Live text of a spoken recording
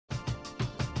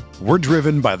We're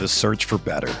driven by the search for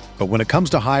better. But when it comes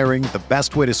to hiring, the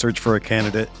best way to search for a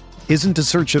candidate isn't to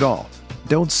search at all.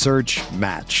 Don't search,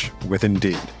 match with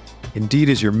Indeed. Indeed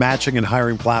is your matching and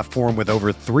hiring platform with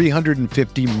over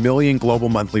 350 million global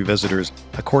monthly visitors,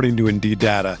 according to Indeed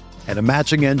data, and a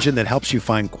matching engine that helps you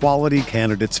find quality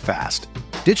candidates fast.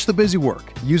 Ditch the busy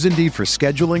work. Use Indeed for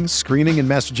scheduling, screening, and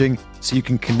messaging so you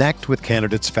can connect with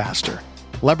candidates faster.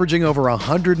 Leveraging over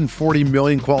 140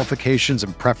 million qualifications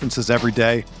and preferences every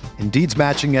day, Indeed's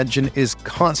matching engine is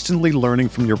constantly learning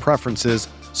from your preferences,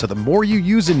 so the more you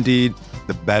use Indeed,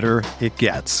 the better it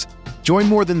gets. Join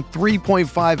more than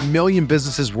 3.5 million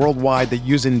businesses worldwide that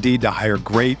use Indeed to hire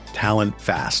great talent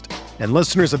fast. And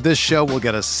listeners of this show will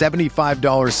get a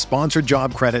 $75 sponsored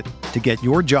job credit to get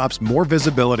your jobs more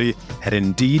visibility at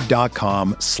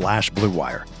Indeed.com/Blue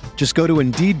Wire. Just go to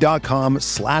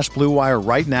Indeed.com/Blue Wire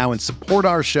right now and support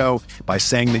our show by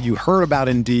saying that you heard about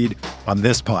Indeed on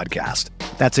this podcast.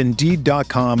 That's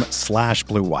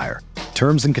Indeed.com/Blue Wire.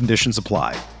 Terms and conditions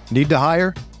apply. Need to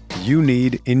hire? You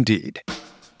need Indeed.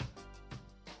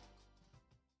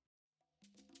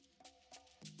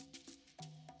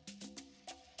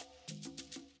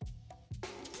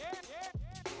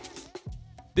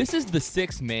 This is the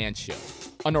Sixth Man Show,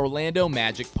 an Orlando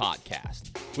Magic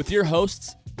podcast, with your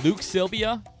hosts Luke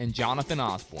Sylvia and Jonathan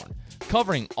Osborne,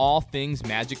 covering all things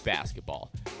Magic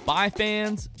basketball. By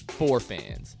fans, for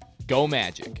fans. Go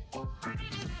Magic.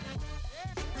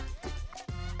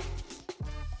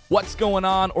 What's going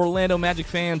on, Orlando Magic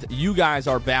fans? You guys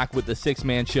are back with the Sixth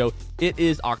Man Show. It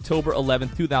is October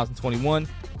 11th, 2021.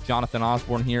 Jonathan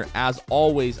Osborne here. As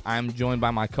always, I'm joined by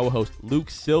my co-host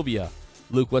Luke Sylvia.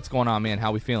 Luke, what's going on, man?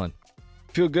 How we feeling?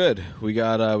 Feel good. We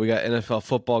got NFL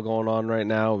football going on right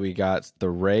now. We got the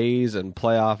Rays and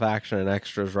playoff action and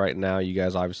extras right now. You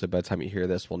guys, obviously, by the time you hear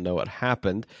this, will know what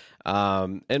happened.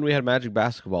 And we had Magic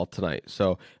basketball tonight,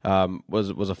 so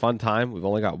was a fun time. We've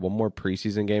only got one more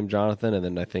preseason game, Jonathan, and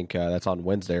then I think that's on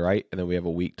Wednesday, right? And then we have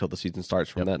a week till the season starts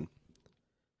from then.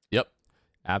 Yep,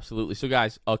 absolutely. So,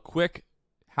 guys, a quick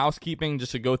housekeeping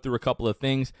just to go through a couple of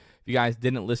things. If you guys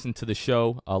didn't listen to the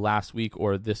show last week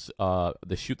or this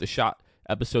the Shoot the Shot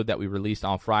episode that we released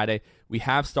on Friday, we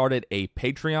have started a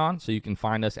Patreon, so you can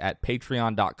find us at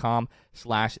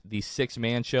patreon.com/the Sixth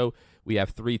Man Show. We have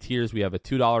 3 tiers. We have a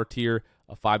 $2 tier,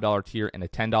 a $5 tier, and a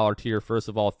 $10 tier. First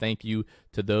of all, thank you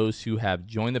to those who have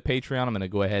joined the Patreon. I'm going to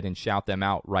go ahead and shout them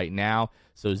out right now.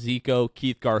 So Zico,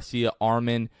 Keith Garcia,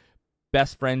 Armin,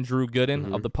 best friend Drew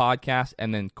Gooden of the podcast,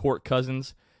 and then Court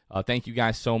Cousins. Thank you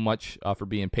guys so much for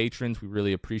being patrons. We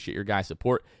really appreciate your guys'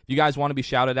 support. If you guys want to be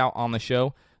shouted out on the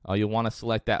show, you'll want to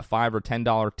select that $5 or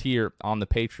 $10 tier on the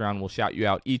Patreon. We'll shout you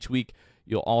out each week.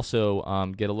 You'll also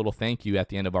get a little thank you at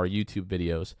the end of our YouTube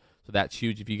videos. So that's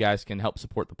huge. If you guys can help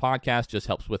support the podcast, just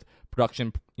helps with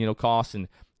production, costs, and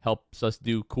helps us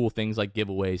do cool things like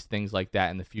giveaways, things like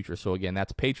that in the future. So again,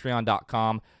 that's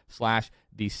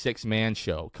patreon.com/the Sixth Man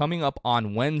Show. Coming up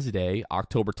on Wednesday,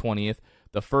 October 20th,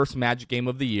 the first Magic game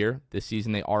of the year. This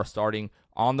season they are starting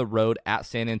on the road at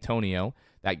San Antonio.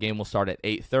 That game will start at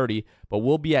 8:30, but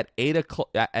we'll be at 8 o'clock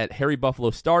at Harry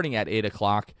Buffalo starting at 8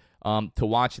 o'clock to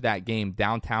watch that game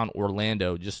downtown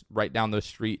Orlando, just right down the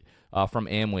street from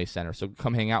Amway Center. So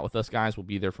come hang out with us, guys. We'll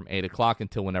be there from 8 o'clock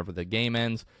until whenever the game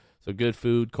ends. So good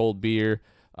food, cold beer.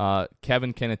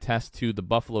 Kevin can attest to the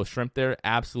Buffalo Shrimp there.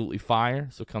 Absolutely fire.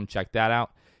 So come check that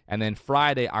out. And then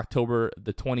Friday, October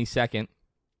the 22nd,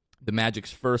 the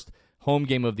Magic's first home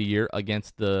game of the year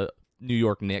against the New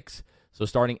York Knicks. So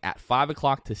starting at 5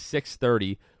 o'clock to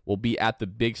 6:30, we'll be at the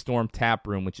Big Storm Tap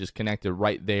Room, which is connected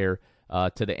right there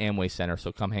to the Amway Center.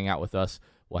 So come hang out with us.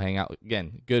 We'll hang out,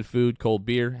 again, good food, cold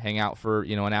beer, hang out for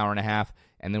an hour and a half,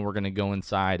 and then we're going to go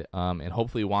inside and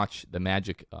hopefully watch the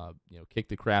Magic kick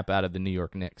the crap out of the New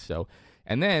York Knicks. So,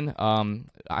 and then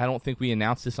I don't think we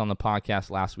announced this on the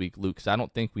podcast last week, Luke, because I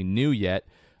don't think we knew yet,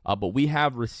 but we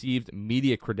have received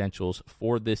media credentials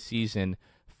for this season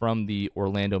from the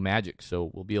Orlando Magic.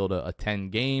 So we'll be able to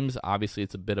attend games. Obviously,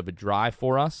 it's a bit of a drive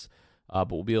for us,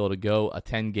 but we'll be able to go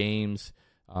attend games,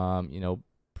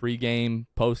 pre-game,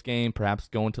 post-game, perhaps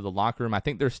go into the locker room. I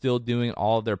think they're still doing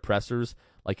all of their pressers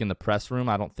like in the press room.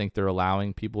 I don't think they're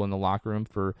allowing people in the locker room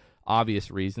for obvious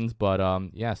reasons, but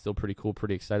still pretty cool,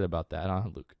 pretty excited about that, huh,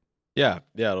 Luke? Yeah,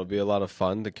 it'll be a lot of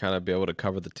fun to kind of be able to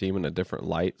cover the team in a different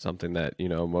light, something that,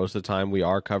 most of the time we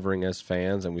are covering as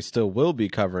fans, and we still will be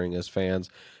covering as fans,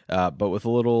 but with a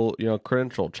little,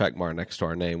 credential check mark next to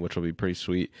our name, which will be pretty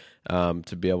sweet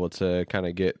to be able to kind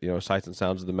of get, sights and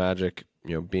sounds of the Magic,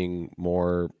 being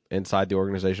more inside the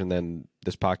organization than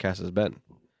this podcast has been.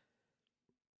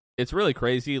 it's really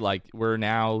crazy. Like, we're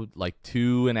now like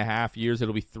 2.5 years.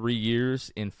 It'll be 3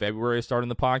 years in February starting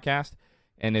the podcast.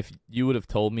 And if you would have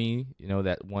told me,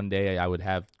 that one day I would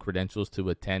have credentials to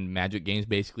attend Magic games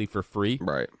basically for free,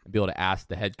 right, and be able to ask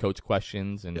the head coach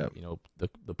questions and Yep.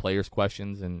 the players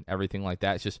questions and everything like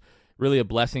that, it's just really a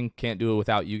blessing. Can't do it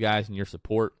without you guys and your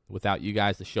support. Without you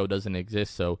guys, the show doesn't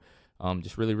exist. So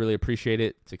just really, really appreciate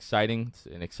it. It's exciting. It's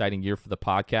an exciting year for the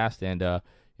podcast, and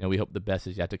we hope the best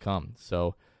is yet to come.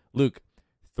 So, Luke,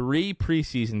 3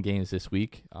 preseason games this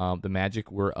week. The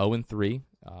Magic were 0-3.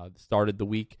 Started the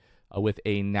week with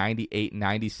a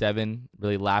 98-97,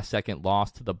 really last-second loss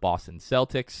to the Boston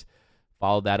Celtics.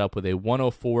 Followed that up with a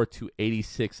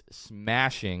 104-86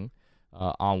 smashing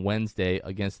on Wednesday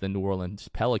against the New Orleans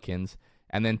Pelicans.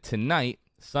 And then tonight,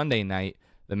 Sunday night,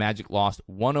 the Magic lost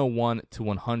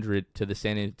 101-100 to the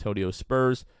San Antonio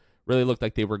Spurs. Really looked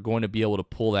like they were going to be able to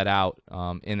pull that out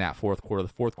in that fourth quarter. The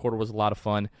fourth quarter was a lot of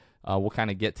fun. We'll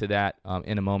kind of get to that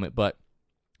in a moment. But,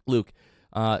 Luke,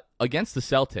 against the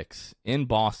Celtics in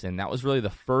Boston, that was really the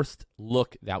first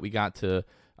look that we got to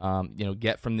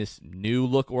get from this new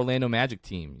look Orlando Magic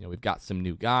team. We've got some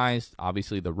new guys,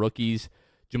 obviously the rookies.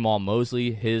 Jamal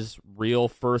Mosley, his real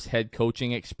first head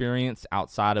coaching experience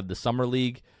outside of the Summer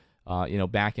League,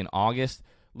 back in August.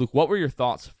 Luke, what were your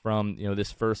thoughts from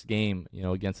this first game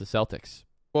against the Celtics?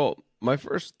 Well, my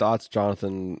first thoughts,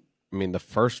 Jonathan, the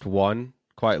first one,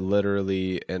 quite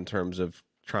literally, in terms of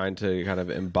trying to kind of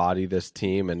embody this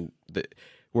team, and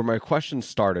where my question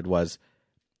started was,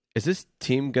 is this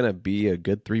team going to be a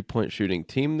good 3-point shooting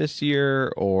team this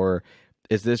year, or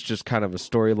is this just kind of a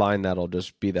storyline that'll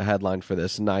just be the headline for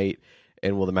this night,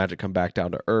 and will the Magic come back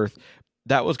down to earth?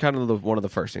 That was kind of one of the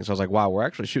first things. I was like, wow, we're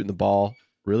actually shooting the ball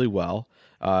really well.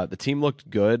 The team looked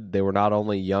good. They were not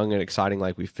only young and exciting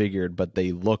like we figured, but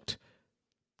they looked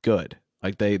good.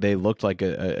 Like they looked like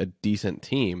a decent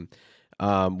team,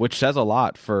 which says a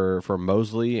lot for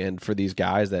Mosley and for these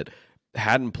guys that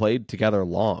hadn't played together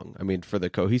long. For the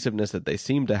cohesiveness that they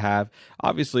seem to have.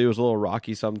 Obviously, it was a little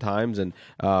rocky sometimes and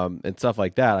stuff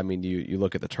like that. You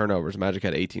look at the turnovers. Magic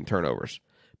had 18 turnovers,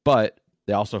 but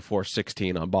they also forced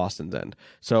 16 on Boston's end.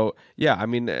 So, yeah,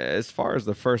 as far as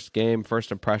the first game,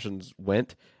 first impressions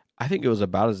went, I think it was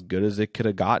about as good as it could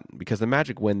have gotten, because the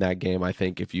Magic win that game, I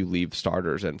think, if you leave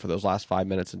starters in for those last 5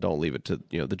 minutes and don't leave it to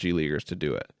the G Leaguers to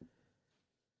do it.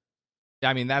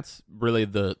 Yeah, that's really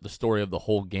the story of the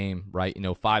whole game, right?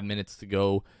 5 minutes to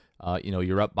go,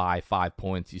 you're up by 5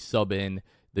 points. You sub in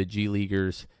the G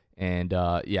Leaguers, and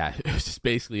it was just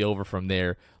basically over from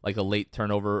there. Like a late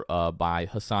turnover by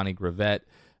Hassani Gravett.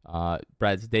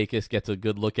 Brad Zdakis gets a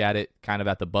good look at it, kind of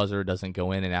at the buzzer, doesn't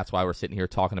go in, and that's why we're sitting here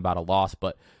talking about a loss.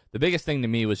 But the biggest thing to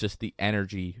me was just the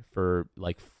energy for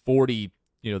like 40,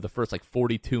 the first like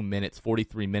 42 minutes,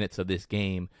 43 minutes of this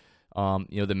game.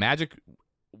 The Magic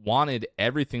wanted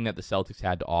everything that the Celtics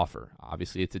had to offer.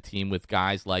 Obviously, it's a team with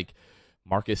guys like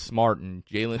Marcus Smart and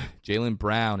Jaylen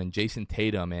Brown and Jason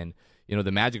Tatum, and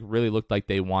the Magic really looked like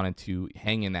they wanted to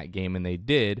hang in that game, and they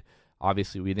did.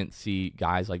 Obviously, we didn't see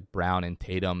guys like Brown and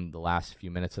Tatum the last few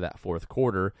minutes of that fourth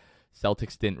quarter.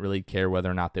 Celtics didn't really care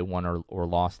whether or not they won or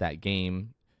lost that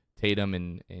game. Tatum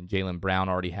and Jaylen Brown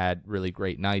already had really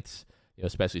great nights,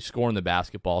 especially scoring the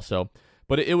basketball.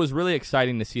 But it was really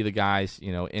exciting to see the guys,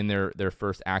 in their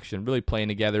first action, really playing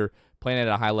together, playing at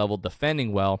a high level,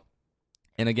 defending well.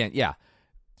 And again,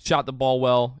 shot the ball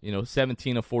well,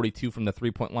 17 of 42 from the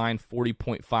three-point line,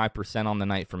 40.5% on the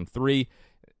night from three.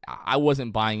 I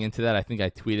wasn't buying into that. I think I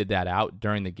tweeted that out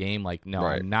during the game. Like, no,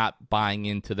 right. I'm not buying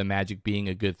into the Magic being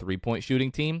a good three-point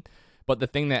shooting team. But the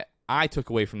thing that I took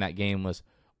away from that game was,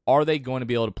 are they going to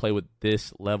be able to play with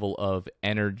this level of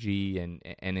energy and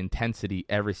intensity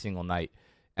every single night?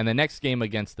 And the next game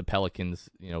against the Pelicans,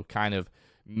 kind of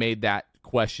made that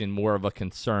question more of a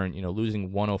concern, losing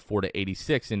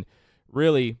 104-86, and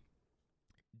really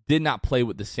did not play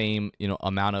with the same,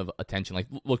 amount of attention. Like,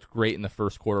 looked great in the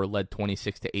first quarter, led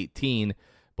 26-18,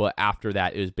 but after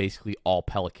that, it was basically all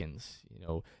Pelicans.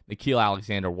 Nickeil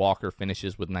Alexander-Walker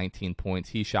finishes with 19 points.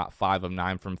 He shot 5 of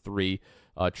 9 from three.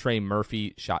 Trey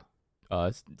Murphy shot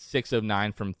 6 of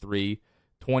 9 from three,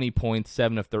 20 points,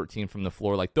 7 of 13 from the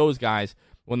floor. Like, those guys,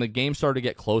 when the game started to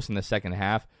get close in the second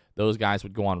half, those guys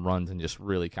would go on runs and just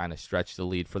really kind of stretch the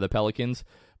lead for the Pelicans.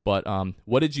 But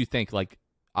what did you think? Like,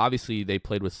 obviously, they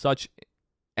played with such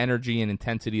energy and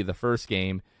intensity the first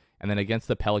game, and then against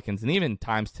the Pelicans, and even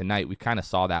times tonight, we kind of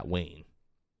saw that wane.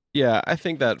 Yeah, I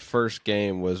think that first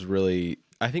game was really,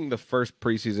 I think the first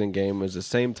preseason game was the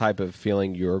same type of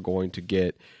feeling you're going to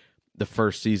get the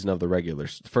first game of the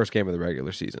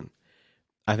regular season.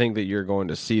 I think that you're going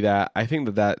to see that. I think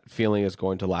that that feeling is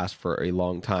going to last for a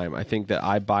long time. I think that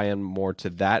I buy in more to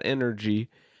that energy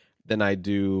than I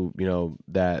do,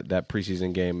 that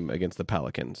preseason game against the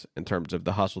Pelicans in terms of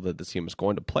the hustle that the team is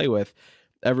going to play with.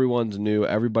 Everyone's new.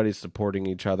 Everybody's supporting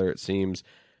each other, it seems.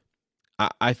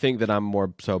 I think that I'm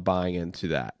more so buying into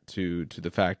that, to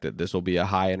the fact that this will be a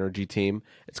high-energy team.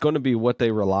 It's going to be what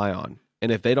they rely on.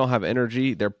 And if they don't have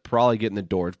energy, they're probably getting the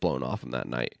doors blown off them that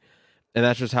night. And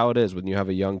that's just how it is when you have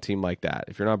a young team like that.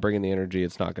 If you're not bringing the energy,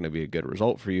 it's not going to be a good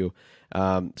result for you.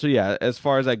 So, yeah, as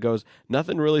far as that goes,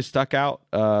 nothing really stuck out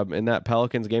in that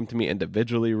Pelicans game to me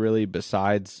individually, really,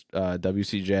 besides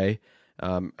WCJ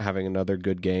having another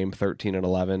good game, 13 and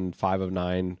 11, 5 of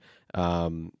 9,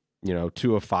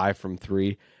 2 of 5 from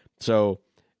 3. So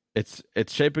it's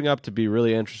shaping up to be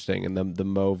really interesting. And the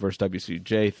Mo versus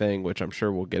WCJ thing, which I'm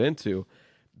sure we'll get into,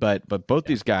 but both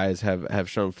these guys have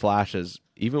shown flashes,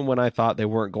 even when I thought they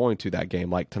weren't going to that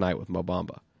game, like tonight with Mo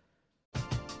Bamba.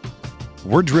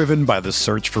 We're driven by the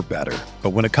search for better. But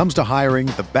when it comes to hiring,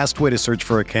 the best way to search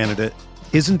for a candidate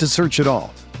isn't to search at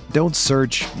all. Don't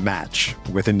search, match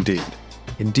with Indeed.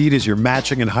 Indeed is your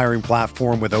matching and hiring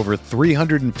platform with over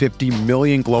 350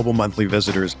 million global monthly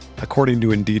visitors, according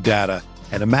to Indeed data,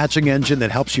 and a matching engine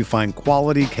that helps you find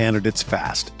quality candidates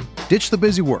fast. Ditch the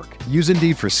busy work. Use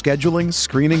Indeed for scheduling,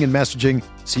 screening, and messaging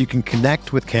so you can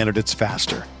connect with candidates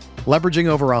faster. Leveraging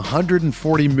over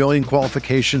 140 million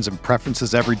qualifications and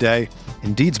preferences every day,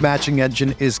 Indeed's matching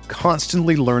engine is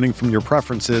constantly learning from your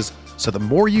preferences, so the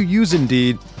more you use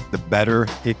Indeed, the better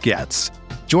it gets.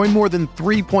 Join more than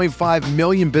 3.5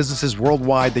 million businesses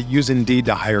worldwide that use Indeed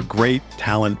to hire great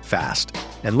talent fast.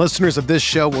 And listeners of this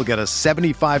show will get a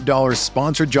 $75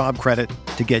 sponsored job credit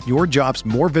to get your jobs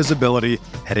more visibility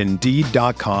at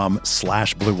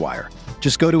Indeed.com/Blue Wire.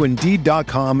 Just go to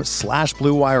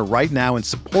Indeed.com/Blue Wire right now and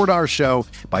support our show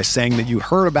by saying that you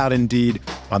heard about Indeed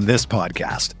on this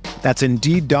podcast. That's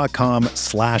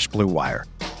Indeed.com/Blue Wire.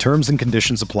 Terms and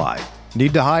conditions apply.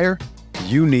 Need to hire?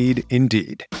 You need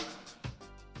Indeed.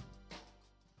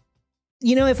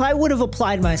 If I would have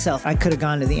applied myself, I could have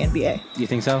gone to the NBA. You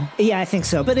think so? Yeah, I think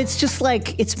so. But it's just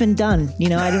like, it's been done.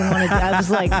 I didn't want to, I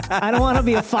was like, I don't want to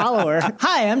be a follower.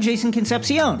 Hi, I'm Jason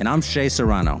Concepcion. And I'm Shea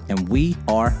Serrano. And we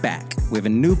are back. We have a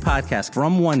new podcast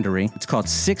from Wondery. It's called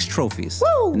Six Trophies.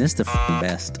 Woo! And it's the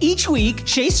best. Each week,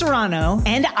 Shea Serrano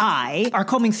and I are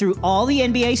combing through all the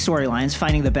NBA storylines,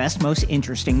 finding the best, most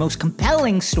interesting, most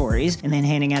compelling stories, and then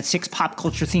handing out 6 pop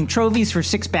culture themed trophies for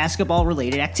 6 basketball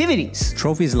related activities.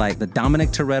 Trophies like the Dominic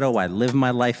Toretto I Live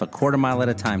My Life a Quarter Mile at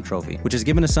a Time trophy, which is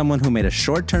given to someone who made a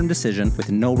short-term decision with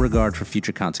no regard for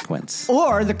future consequence.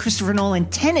 Or the Christopher Nolan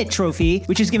Tenet trophy,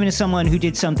 which is given to someone who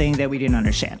did something that we didn't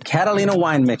understand. Catalina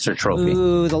Wine Mixer trophy.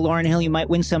 Ooh, the Lauryn Hill, you might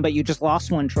win some, but you just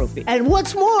lost one trophy. And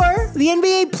what's more, the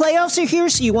NBA playoffs are here,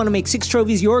 so you want to make 6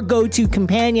 Trophies your go-to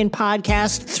companion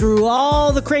podcast through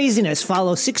all the craziness.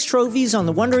 Follow 6 Trophies on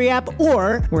the Wondery app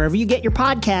or wherever you get your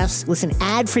podcasts. Listen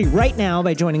ad-free right now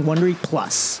by joining Wondery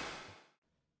Plus.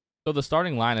 So the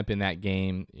starting lineup in that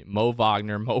game, Mo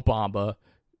Wagner, Mo Bamba,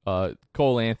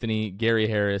 Cole Anthony, Gary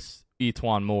Harris,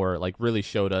 Etuan Moore, really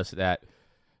showed us that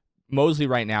Mosley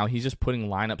right now, he's just putting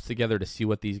lineups together to see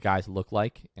what these guys look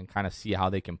like and kind of see how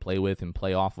they can play with and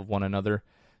play off of one another.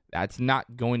 That's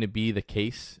not going to be the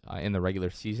case in the regular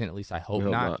season. At least I hope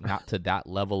not. Not to that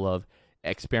level of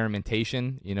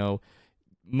experimentation.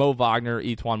 Mo Wagner,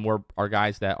 Etuan Moore are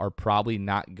guys that are probably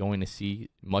not going to see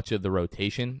much of the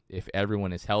rotation if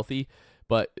everyone is healthy.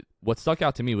 But what stuck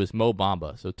out to me was Mo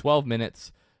Bamba. So 12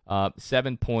 minutes,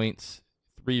 7 points,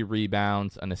 3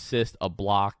 rebounds, an assist, a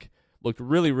block. Looked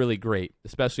really, really great,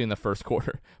 especially in the first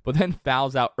quarter. But then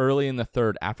fouls out early in the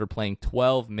third after playing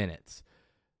 12 minutes.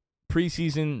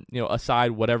 Preseason,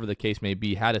 aside, whatever the case may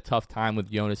be, had a tough time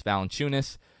with Jonas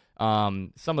Valanciunas.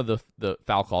 Some of the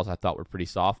foul calls I thought were pretty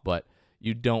soft, but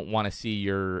you don't want to see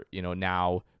your,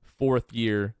 now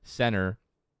 4th-year center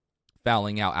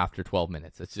fouling out after 12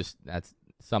 minutes. That's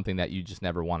something that you just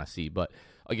never want to see. But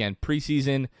again,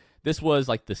 preseason, this was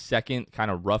like the second kind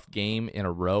of rough game in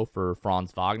a row for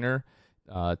Franz Wagner.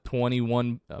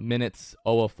 21 minutes,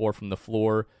 0 of 4 from the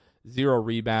floor, 0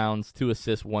 rebounds, 2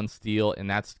 assists, 1 steal, and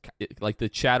that's like the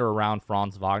chatter around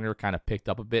Franz Wagner kind of picked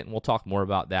up a bit, and we'll talk more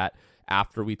about that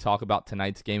after we talk about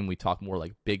tonight's game and we talk more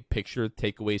like big picture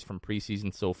takeaways from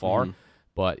preseason so far.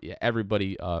 But yeah,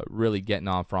 everybody really getting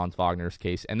on Franz Wagner's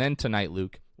case. And then tonight,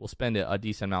 Luke, we'll spend a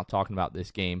decent amount talking about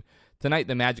this game. Tonight,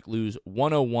 the Magic lose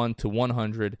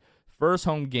 101-100. First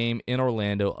home game in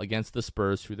Orlando against the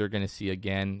Spurs, who they're going to see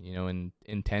again,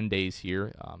 in 10 days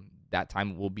here. That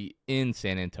time will be in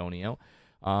San Antonio.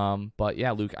 But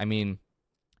yeah, Luke,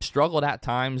 struggled at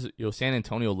times. San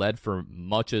Antonio led for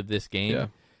much of this game,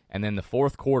 and then the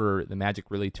fourth quarter, the Magic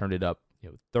really turned it up.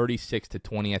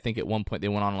 36-20. I think at one point they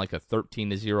went on like a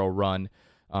 13-0 run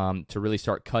to really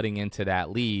start cutting into that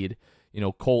lead.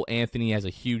 Cole Anthony has a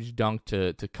huge dunk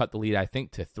to cut the lead, I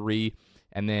think, to 3.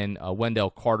 And then Wendell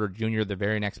Carter Jr., the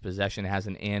very next possession, has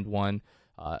an and one.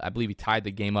 I believe he tied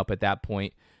the game up at that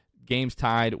point. Game's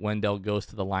tied. Wendell goes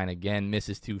to the line again,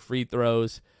 misses 2 free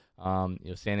throws.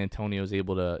 San Antonio is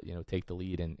able to take the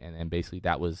lead, and basically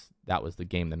that was the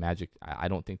game. The Magic, I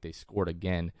don't think they scored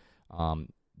again.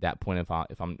 That point,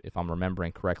 if I'm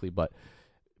remembering correctly, but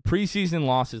preseason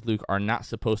losses, Luke, are not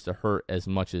supposed to hurt as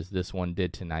much as this one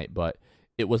did tonight. But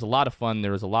it was a lot of fun.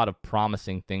 There was a lot of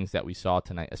promising things that we saw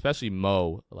tonight, especially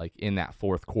Mo, like in that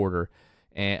fourth quarter.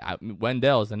 And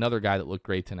Wendell is another guy that looked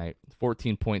great tonight.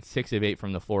 14 points, 6 of 8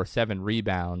 from the floor, 7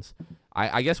 rebounds.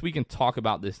 I guess we can talk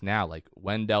about this now, like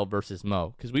Wendell versus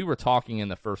Mo, because we were talking in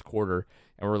the first quarter,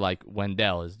 and we're like,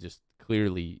 Wendell is just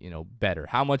clearly, better.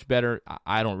 How much better?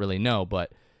 I don't really know,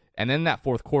 but and then that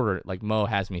fourth quarter, like Mo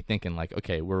has me thinking, like,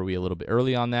 okay, were we a little bit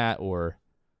early on that, or?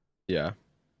 Yeah,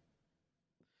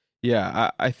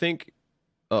 I think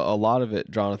a lot of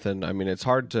it, Jonathan. I mean, it's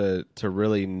hard to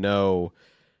really know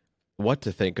what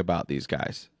to think about these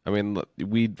guys. I mean,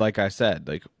 like I said,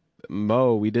 like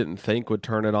Mo, we didn't think would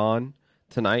turn it on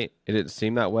tonight. It didn't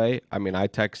seem that way. I mean, I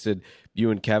texted you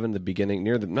and Kevin the beginning,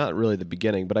 not really the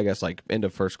beginning, but I guess like end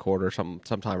of first quarter,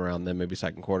 sometime around then, maybe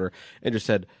second quarter, and just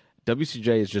said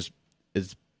WCJ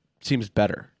seems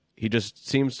better. He just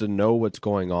seems to know what's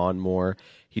going on more.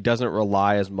 He doesn't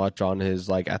rely as much on his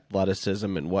like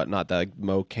athleticism and whatnot that like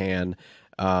Mo can.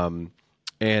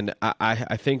 And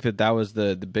I think that was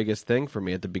the biggest thing for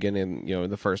me at the beginning, in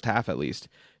the first half at least.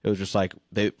 It was just like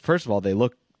they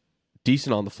looked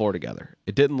decent on the floor together.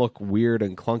 It didn't look weird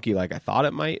and clunky like I thought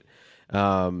it might,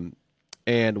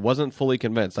 and wasn't fully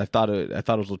convinced. I thought it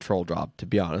was a troll job, to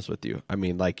be honest with you. I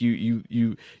mean, like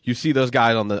you see those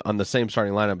guys on the same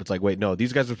starting lineup. It's like, wait, no,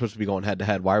 these guys are supposed to be going head to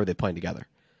head. Why are they playing together?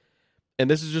 And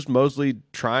this is just Mosley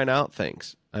trying out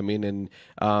things. I mean,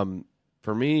 and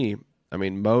for me, I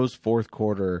mean, Mo's fourth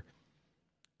quarter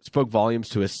spoke volumes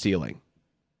to his ceiling.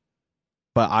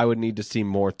 But I would need to see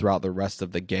more throughout the rest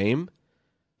of the game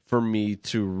for me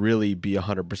to really be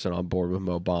 100% on board with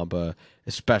Mo Bamba,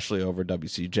 especially over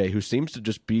WCJ, who seems to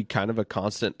just be kind of a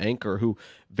constant anchor, who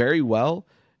very well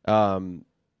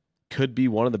could be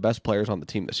one of the best players on the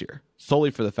team this year,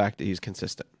 solely for the fact that he's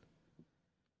consistent.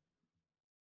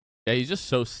 Yeah, he's just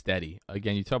so steady.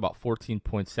 Again, you talk about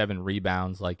 14.7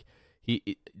 rebounds, like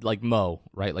Mo,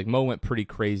 right? Like Mo went pretty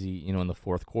crazy, in the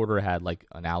fourth quarter, had like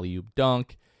an alley-oop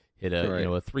dunk, hit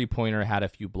a a three-pointer, had a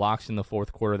few blocks in the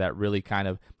fourth quarter that really kind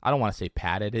of, I don't want to say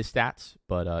padded his stats,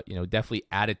 but definitely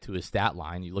added to his stat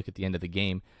line. You look at the end of the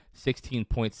game, 16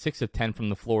 points, 6 of 10 from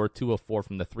the floor, 2 of 4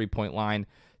 from the three-point line,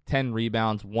 10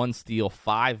 rebounds, 1 steal,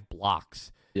 5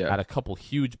 blocks. Had a couple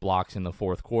huge blocks in the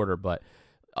fourth quarter, but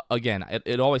again,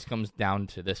 it always comes down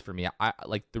to this for me. I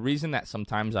like the reason that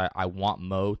sometimes I want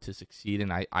Mo to succeed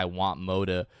and I want Mo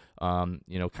to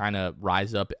kind of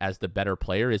rise up as the better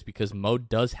player is because Mo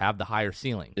does have the higher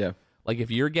ceiling. Yeah. Like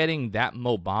if you're getting that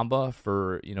Mo Bamba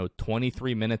for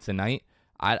 23 minutes a night,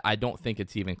 I don't think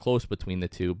it's even close between the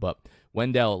two. But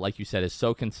Wendell, like you said, is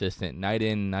so consistent, night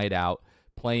in, night out,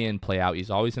 play in, play out. He's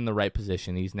always in the right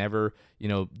position. He's never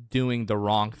doing the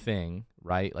wrong thing,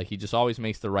 right? Like he just always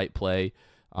makes the right play.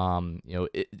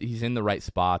 He's in the right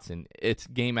spots, and it's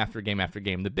game after game after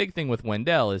game. The big thing with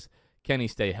Wendell is, can he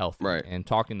stay healthy? Right. And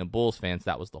talking to Bulls fans,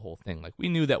 that was the whole thing. Like we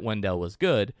knew that Wendell was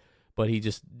good, but he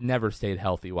just never stayed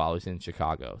healthy while he was in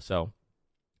Chicago. So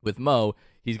with Mo,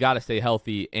 he's got to stay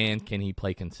healthy, and can he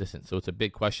play consistent? So it's a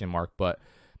big question mark, but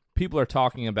people are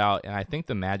talking about, and I think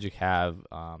the Magic have,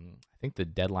 I think the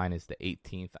deadline is the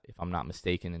 18th, if I'm not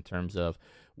mistaken, in terms of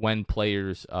when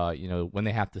players, when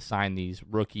they have to sign these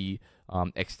rookie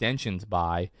extensions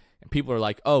by, and people are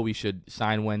like, oh, we should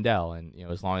sign Wendell, and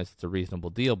as long as it's a reasonable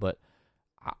deal. But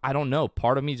I don't know.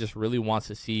 Part of me just really wants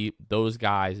to see those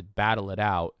guys battle it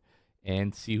out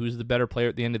and see who's the better player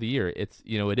at the end of the year. It's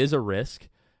it is a risk,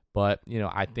 but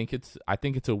I think it's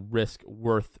a risk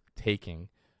worth taking.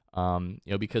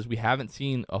 Because we haven't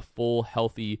seen a full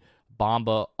healthy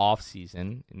Bamba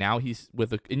offseason. Now he's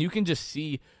and you can just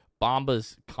see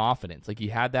Bamba's confidence. Like he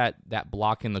had that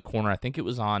block in the corner. I think it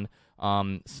was on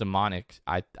Simonik,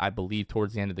 I believe,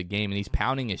 towards the end of the game, and he's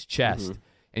pounding his chest. Mm-hmm.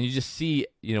 And you just see,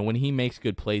 when he makes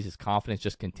good plays, his confidence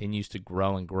just continues to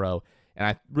grow and grow. And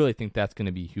I really think that's going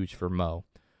to be huge for Mo.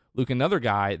 Luke, another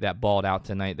guy that balled out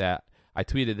tonight that I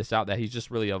tweeted this out, that he's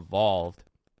just really evolved.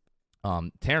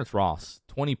 Terrence Ross,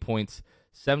 20 points,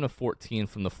 7 of 14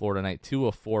 from the floor tonight, 2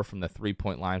 of 4 from the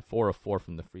three-point line, 4 of 4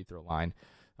 from the free throw line.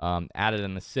 Added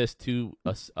an assist, two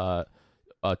assists, a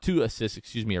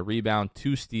rebound,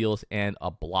 2 steals, and a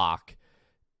block.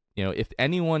 If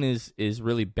anyone is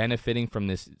really benefiting from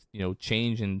this,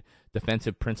 change in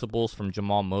defensive principles from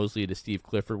Jamal Mosley to Steve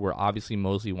Clifford, where obviously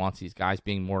Mosley wants these guys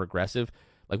being more aggressive.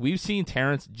 Like, we've seen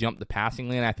Terrence jump the passing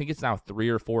lane, I think it's now 3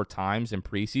 or 4 times in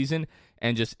preseason,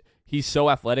 and just he's so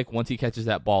athletic. Once he catches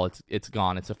that ball, it's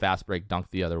gone. It's a fast break dunk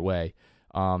the other way.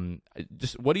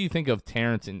 Just what do you think of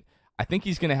Terrence? And I think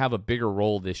he's going to have a bigger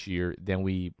role this year than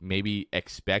we maybe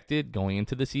expected going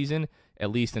into the season, at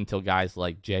least until guys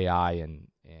like J.I. and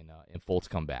Fultz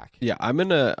come back. Yeah, I'm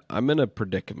in a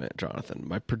predicament, Jonathan.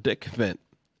 My predicament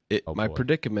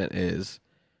is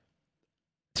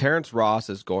Terrence Ross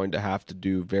is going to have to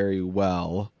do very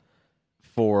well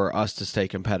for us to stay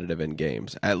competitive in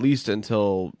games, at least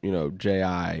until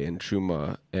J.I. and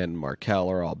Chuma and Markelle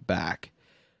are all back.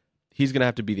 He's going to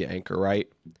have to be the anchor, right?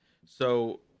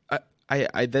 So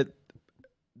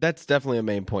that's definitely a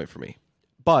main point for me.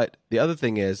 But the other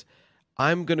thing is,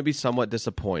 I'm going to be somewhat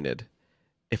disappointed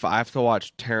if I have to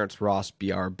watch Terrence Ross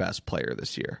be our best player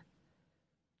this year.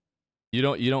 You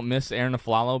don't miss Aaron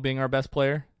Aflalo being our best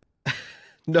player?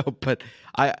 No, but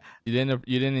you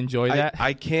didn't enjoy that?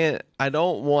 I can't. I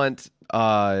don't want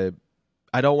to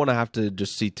have to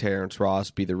just see Terrence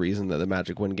Ross be the reason that the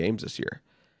Magic win games this year.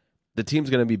 The team's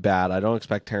going to be bad. I don't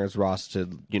expect Terrence Ross to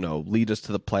lead us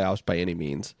to the playoffs by any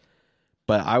means.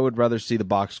 But I would rather see the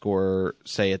box score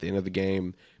say at the end of the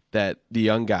game that the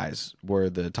young guys were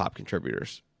the top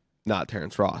contributors, not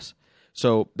Terrence Ross.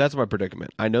 So that's my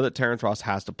predicament. I know that Terrence Ross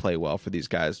has to play well for these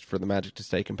guys, for the Magic to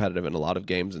stay competitive in a lot of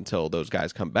games until those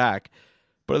guys come back.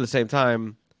 But at the same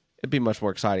time, it'd be much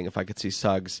more exciting if I could see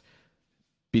Suggs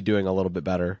be doing a little bit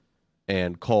better,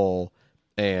 and Cole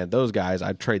and those guys.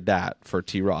 I'd trade that for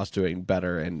T. Ross doing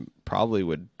better, and probably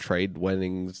would trade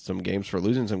winning some games for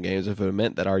losing some games if it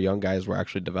meant that our young guys were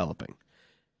actually developing.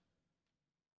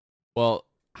 Well,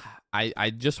 I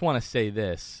just want to say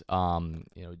this.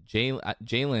 Jalen,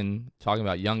 talking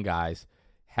about young guys,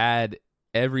 had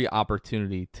every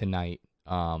opportunity tonight,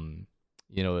 to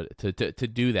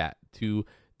do that, to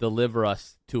deliver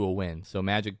us to a win. So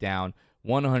Magic down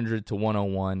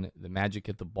 100-101. The Magic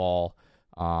get the ball.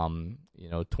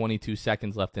 22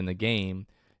 seconds left in the game.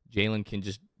 Jalen can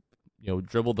just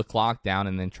dribble the clock down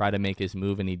and then try to make his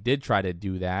move, and he did try to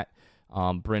do that.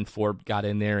 Bryn Forbes got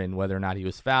in there, and whether or not he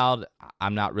was fouled,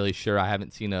 I'm not really sure. I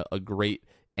haven't seen a great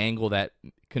angle that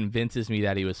convinces me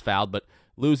that he was fouled, but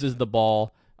loses the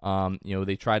ball.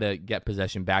 They try to get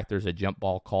possession back. There's a jump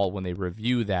ball call. When they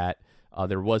review that,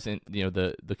 there wasn't,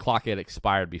 the clock had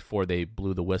expired before they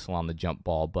blew the whistle on the jump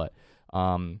ball. But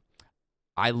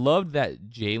I loved that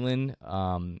Jalen,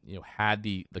 had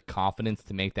the confidence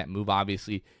to make that move.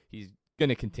 Obviously, he's going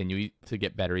to continue to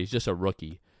get better. He's just a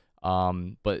rookie.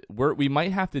 But we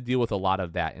might have to deal with a lot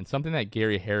of that. And something that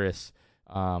Gary Harris,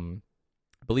 I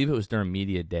believe it was during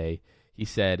media day, he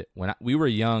said, when we were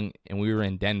young and we were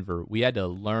in Denver, we had to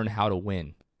learn how to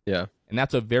win. Yeah. And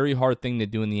that's a very hard thing to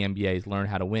do in the NBA, is learn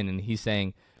how to win. And he's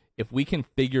saying, if we can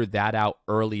figure that out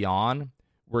early on,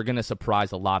 we're going to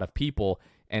surprise a lot of people.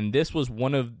 And this was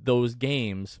one of those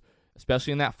games,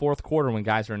 especially in that fourth quarter when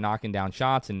guys are knocking down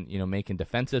shots and, making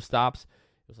defensive stops.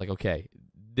 It was like, okay,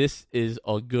 this is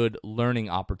a good learning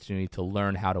opportunity to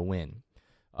learn how to win.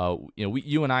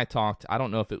 You and I talked, I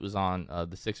don't know if it was on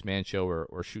the Six Man Show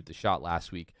or Shoot the Shot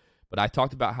last week, but I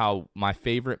talked about how my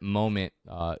favorite moment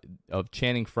of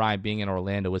Channing Frye being in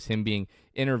Orlando was him being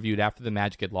interviewed after the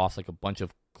Magic had lost like a bunch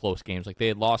of close games. Like, they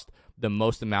had lost the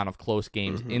most amount of close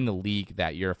games in the league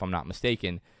that year, if I'm not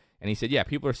mistaken. And he said, yeah,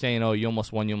 people are saying, oh, you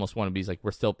almost won. But he's like,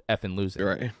 we're still effing losing.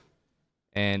 Right.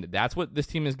 And that's what this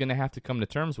team is going to have to come to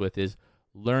terms with, is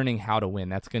learning how to win.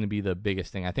 That's going to be the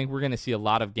biggest thing. I think we're going to see a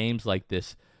lot of games like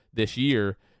this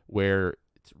year where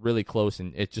it's really close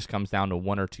and it just comes down to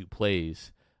one or two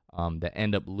plays that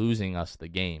end up losing us the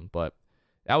game. But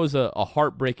that was a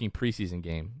heartbreaking preseason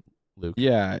game, Luke.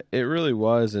 Yeah, it really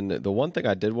was. And the one thing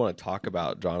I did want to talk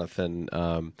about, Jonathan,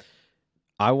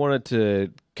 I wanted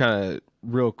to kind of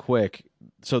real quick.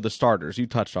 So the starters, you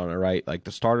touched on it, right? Like,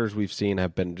 the starters we've seen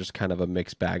have been just kind of a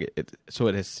mixed bag. So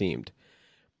it has seemed.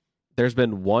 There's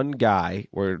been one guy,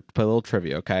 we're play a little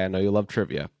trivia, okay? I know you love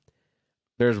trivia.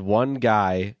 There's one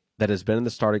guy that has been in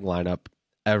the starting lineup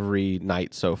every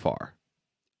night so far.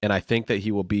 And I think that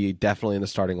he will be definitely in the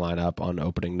starting lineup on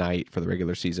opening night for the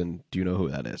regular season. Do you know who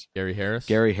that is? Gary Harris?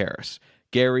 Gary Harris.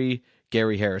 Gary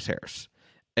Harris.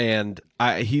 And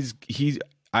he's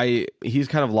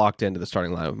kind of locked into the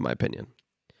starting lineup, in my opinion.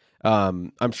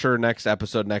 I'm sure next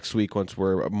episode next week, once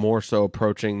we're more so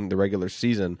approaching the regular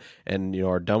season and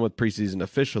are done with preseason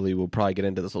officially, we'll probably get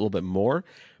into this a little bit more.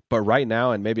 But right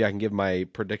now, and maybe I can give my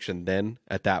prediction then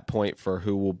at that point for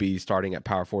who will be starting at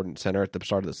power forward and center at the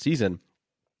start of the season.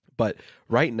 But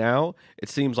right now, it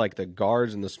seems like the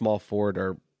guards and the small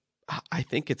forward I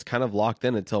think it's kind of locked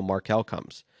in until Markelle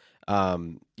comes.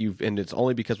 And it's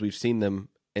only because we've seen them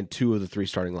in 2 of the 3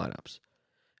 starting lineups.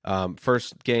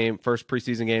 First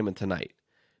preseason game, and tonight,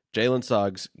 Jalen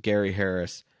Suggs, Gary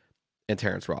Harris, and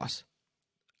Terrence Ross.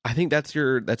 I think that's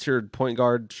your point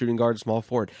guard, shooting guard, small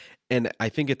forward. And I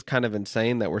think it's kind of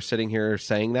insane that we're sitting here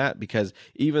saying that, because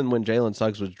even when Jalen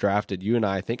Suggs was drafted, you and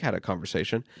I think had a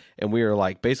conversation, and we were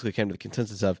like, basically came to the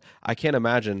consensus of, I can't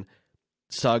imagine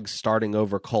Suggs starting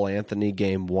over Cole Anthony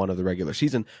game 1 of the regular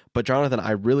season. But Jonathan,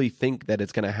 I really think that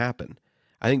it's going to happen.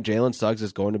 I think Jalen Suggs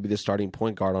is going to be the starting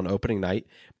point guard on opening night.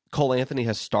 Cole Anthony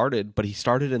has started, but he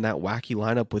started in that wacky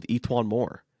lineup with E'Twaun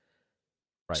Moore.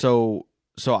 Right. So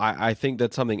I think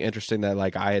that's something interesting that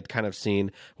I had kind of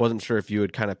seen. Wasn't sure if you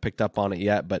had kind of picked up on it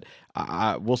yet, but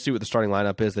we'll see what the starting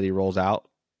lineup is that he rolls out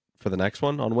for the next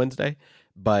one on Wednesday.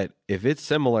 But if it's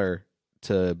similar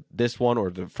to this one or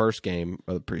the first game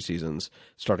of the preseason's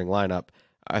starting lineup,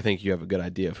 I think you have a good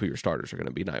idea of who your starters are going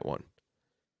to be night 1.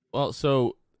 Well,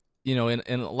 so and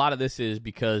a lot of this is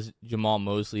because Jamal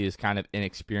Mosley is kind of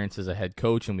inexperienced as a head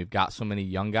coach, and we've got so many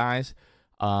young guys.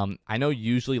 I know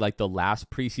usually the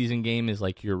last preseason game is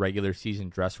your regular season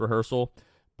dress rehearsal,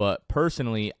 but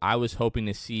personally, I was hoping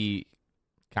to see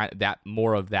kind of that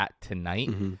more of that tonight.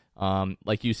 Mm-hmm.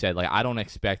 Like you said, I don't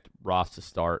expect Ross to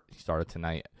start. He started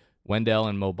tonight. Wendell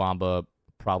and Mo Bamba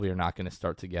probably are not going to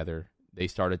start together. They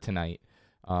started tonight.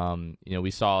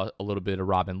 We saw a little bit of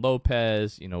Robin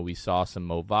Lopez. We saw some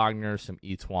Mo Wagner, some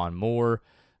E'Twaun Moore.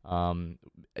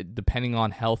 Depending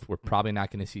on health, we're probably not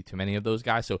going to see too many of those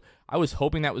guys. So I was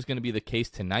hoping that was going to be the case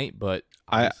tonight, but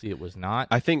obviously it was not.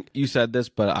 I think you said this,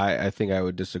 but I think I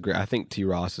would disagree. I think T.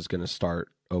 Ross is going to start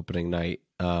opening night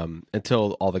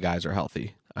until all the guys are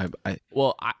healthy.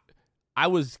 I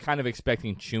was kind of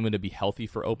expecting Chuma to be healthy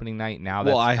for opening night. Now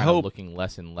that's looking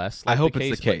less and less like I hope the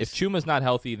case. It's the case. But if Chuma's not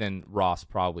healthy, then Ross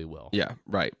probably will. Yeah,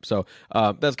 right. So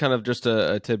that's kind of just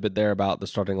a tidbit there about the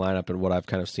starting lineup and what I've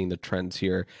kind of seen the trends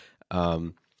here.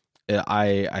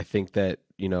 I think that,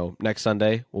 next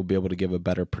Sunday we'll be able to give a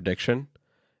better prediction.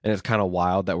 And it's kind of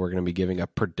wild that we're going to be giving a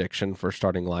prediction for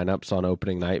starting lineups on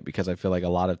opening night, because I feel like a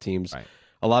lot of teams... Right.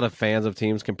 A lot of fans of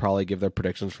teams can probably give their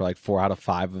predictions for 4 out of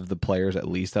 5 of the players at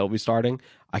least that will be starting.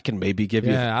 I can maybe give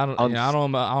you. I don't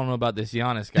know about this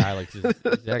Giannis guy.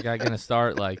 Is that guy going to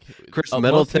start? Chris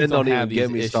Middleton, don't even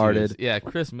get me started. Yeah,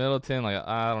 Chris Middleton.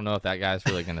 I don't know if that guy's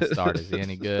really going to start. Is he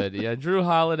any good? Yeah, Drew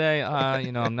Holiday.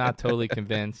 I'm not totally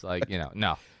convinced.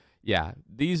 No. Yeah,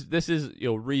 this is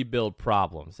rebuild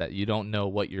problems that you don't know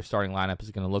what your starting lineup is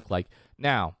going to look like.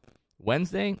 Now,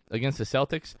 Wednesday against the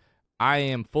Celtics, I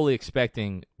am fully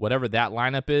expecting whatever that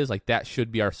lineup is, that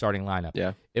should be our starting lineup.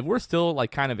 Yeah. If we're still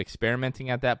kind of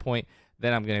experimenting at that point,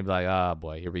 then I'm going to be like, oh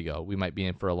boy, here we go. We might be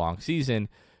in for a long season.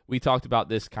 We talked about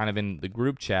this kind of in the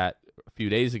group chat a few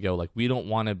days ago. We don't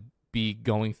want to be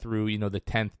going through, the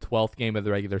 10th, 12th game of the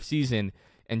regular season,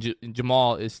 and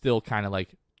Jamal is still kind of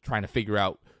trying to figure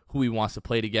out who he wants to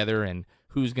play together and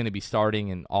who's going to be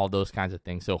starting and all those kinds of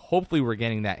things. So hopefully we're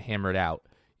getting that hammered out,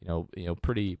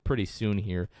 pretty soon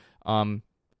here.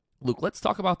 Luke, let's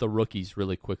talk about the rookies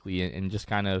really quickly and just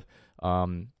kind of,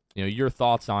 your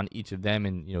thoughts on each of them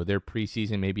and, their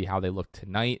preseason, maybe how they look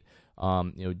tonight.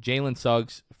 Jalen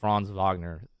Suggs, Franz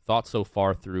Wagner, thoughts so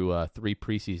far through 3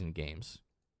 preseason games.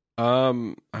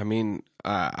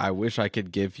 I wish I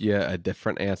could give you a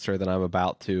different answer than I'm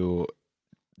about to.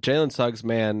 Jalen Suggs,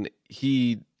 man,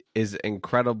 he is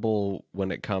incredible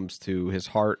when it comes to his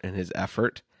heart and his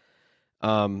effort.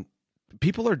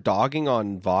 People are dogging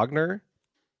on Wagner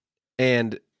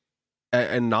and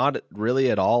not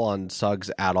really at all on Suggs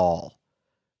at all.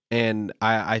 And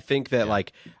I think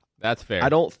that that's fair. I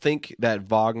don't think that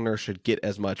Wagner should get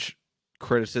as much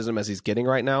criticism as he's getting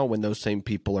right now when those same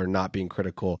people are not being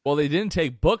critical. Well, they didn't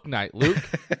take Bouknight, Luke.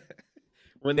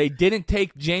 When they didn't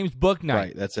take James Bouknight.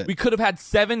 Right, that's it. We could have had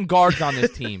 7 guards on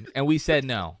this team, and we said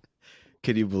no.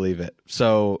 Could you believe it?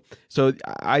 So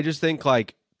I just think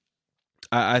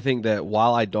I think that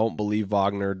while I don't believe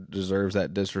Wagner deserves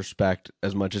that disrespect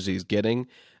as much as he's getting,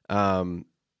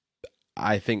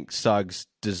 I think Suggs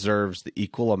deserves the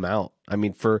equal amount.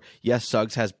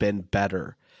 Suggs has been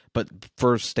better, but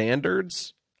for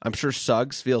standards, I'm sure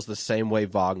Suggs feels the same way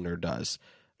Wagner does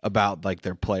about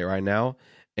their play right now.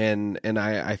 And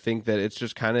I think that it's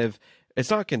just kind of It's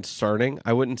not concerning,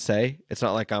 I wouldn't say. It's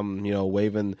not like I'm,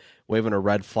 waving a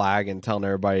red flag and telling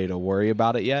everybody to worry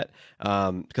about it yet,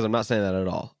 because I'm not saying that at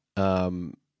all.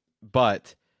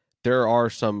 But there are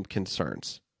some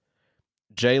concerns.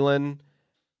 Jalen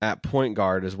at point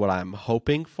guard is what I'm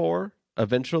hoping for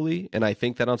eventually, and I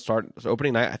think that on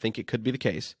opening night, I think it could be the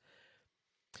case.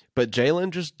 But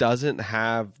Jalen just doesn't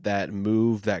have that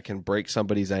move that can break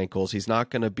somebody's ankles. He's not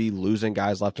going to be losing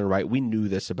guys left and right. We knew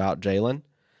this about Jalen,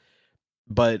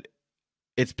 but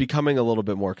it's becoming a little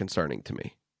bit more concerning to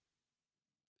me.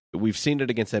 We've seen it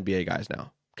against NBA guys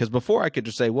now. Because before I could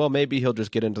just say, well, maybe he'll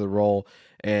just get into the role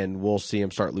and we'll see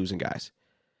him start losing guys.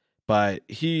 But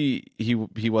he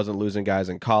wasn't losing guys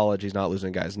in college. He's not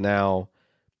losing guys now.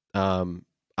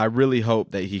 I really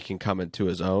hope that he can come into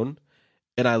his own.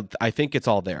 And I think it's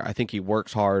all there. I think he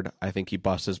works hard. I think he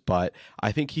busts his butt.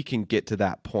 I think he can get to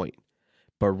that point.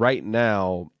 But right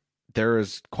now, there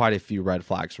is quite a few red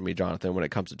flags for me, Jonathan, when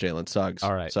it comes to Jalen Suggs.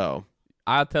 All right. So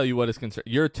I'll tell you what is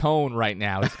concerning. Your tone right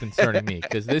now is concerning me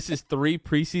because this is 3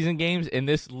 preseason games, and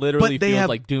this literally feels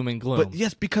like doom and gloom. But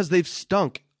yes, because they've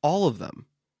stunk, all of them.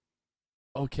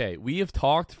 Okay, we have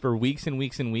talked for weeks and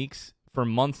weeks and weeks, for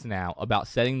months now, about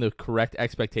setting the correct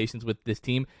expectations with this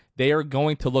team. They are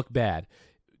going to look bad.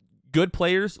 Good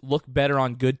players look better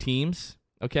on good teams,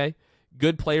 okay?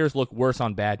 Good players look worse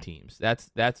on bad teams. That's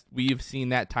we've seen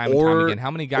that time and time again.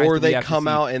 How many guys or do we they have come to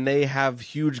see? out and they have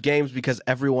huge games because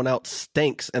everyone else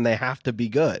stinks and they have to be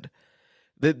good.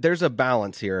 There's a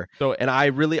balance here. So, and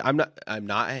I'm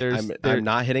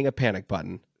not hitting a panic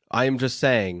button. I am just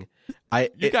saying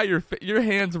got your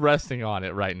hands resting on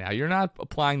it right now. You're not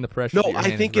applying the pressure. No,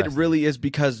 I think it really is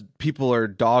because people are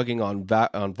dogging on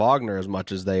Wagner as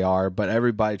much as they are, but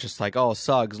everybody's just like, "Oh,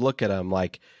 Suggs, look at him!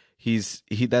 Like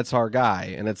that's our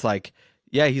guy." And it's like,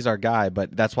 yeah, he's our guy,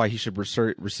 but that's why he should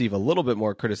receive a little bit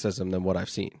more criticism than what I've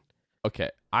seen.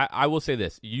 Okay, I will say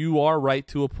this: you are right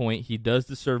to a point. He does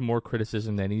deserve more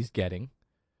criticism than he's getting.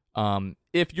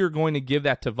 If you're going to give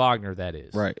that to Wagner, that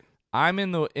is right. I'm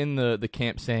in the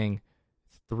camp saying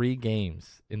 3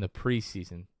 games in the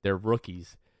preseason. They're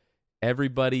rookies.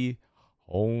 Everybody,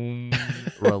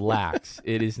 relax.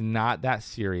 It is not that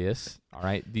serious. All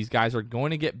right, these guys are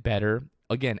going to get better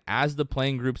again as the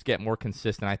playing groups get more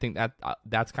consistent. I think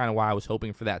that's kind of why I was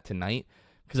hoping for that tonight,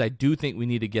 because I do think we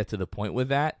need to get to the point with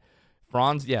that.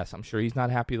 Franz, yes, I'm sure he's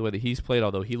not happy the way that he's played,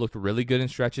 although he looked really good in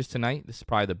stretches tonight. This is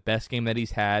probably the best game that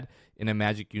he's had in a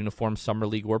Magic uniform, Summer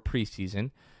League, or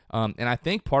preseason. And I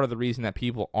think part of the reason that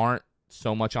people aren't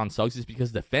so much on Suggs is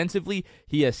because defensively,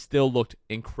 he has still looked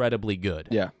incredibly good.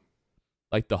 Yeah.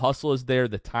 Like the hustle is there,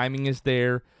 the timing is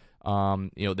there,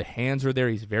 the hands are there.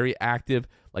 He's very active.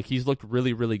 Like he's looked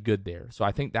really, really good there. So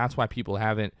I think that's why people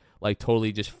haven't like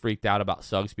totally just freaked out about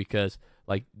Suggs, because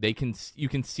like you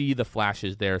can see the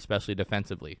flashes there, especially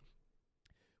defensively.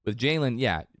 With Jalen,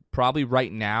 yeah, probably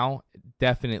right now,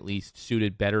 definitely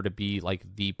suited better to be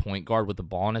like the point guard with the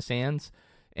ball in his hands.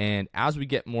 And as we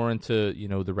get more into,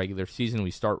 the regular season,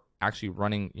 we start actually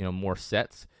running, more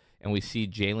sets, and we see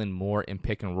Jalen more in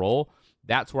pick and roll.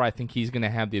 That's where I think he's going to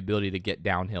have the ability to get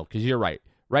downhill. Because you're right.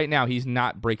 Right now, he's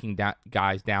not breaking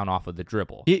guys down off of the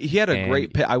dribble. He had a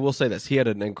great I will say this. He had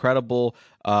an incredible,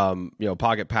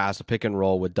 pocket pass, a pick and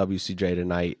roll with WCJ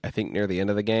tonight, I think near the end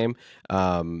of the game.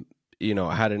 Had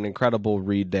an incredible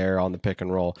read there on the pick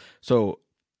and roll. So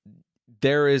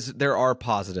there are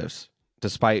positives,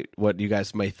 despite what you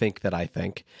guys may think that I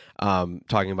think,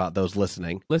 talking about those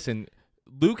listening. Listen,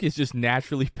 Luke is just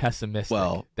naturally pessimistic.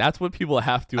 Well, that's what people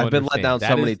have to understand. I've been let down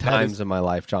so many times in my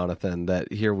life, Jonathan,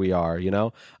 that here we are,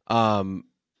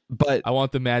 But I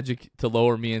want the Magic to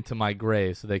lower me into my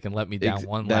grave so they can let me down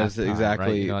one last time.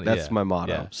 Exactly. Right? That's my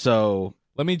motto. Yeah. So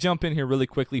let me jump in here really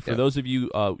quickly. For those of you,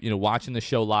 watching the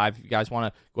show live, if you guys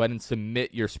want to go ahead and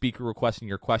submit your speaker requests and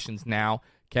your questions now,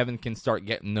 Kevin can start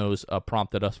getting those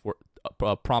prompted up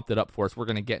for us. We're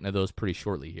going to get into those pretty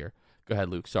shortly here. Go ahead,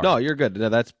 Luke. Sorry. No, you're good. No,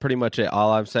 that's pretty much it.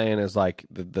 All I'm saying is like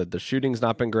the shooting's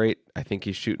not been great. I think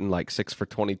he's shooting like 6 for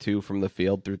 22 from the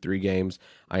field through 3 games.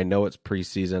 I know it's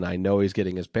preseason. I know he's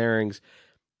getting his bearings.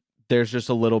 There's just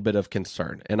a little bit of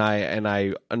concern, and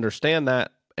I understand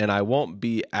that, and I won't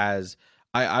be as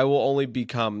I will only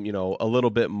become a little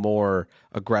bit more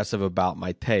aggressive about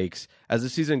my takes as the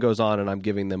season goes on, and I'm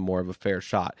giving them more of a fair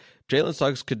shot. Jalen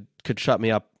Suggs could shut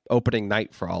me up opening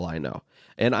night for all I know.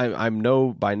 And I'm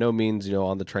by no means,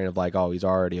 on the train of like, oh, he's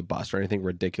already a bust or anything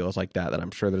ridiculous like that I'm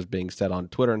sure there's being said on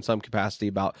Twitter in some capacity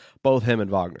about both him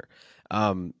and Wagner.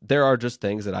 There are just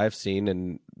things that I've seen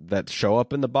and that show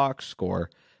up in the box score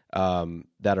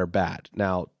that are bad.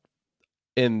 Now,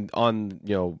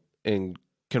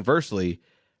 conversely,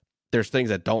 there's things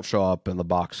that don't show up in the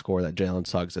box score that Jalen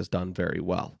Suggs has done very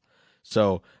well.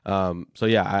 So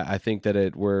yeah, I think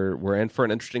that we're in for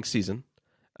an interesting season.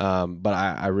 But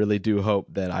I really do hope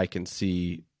that I can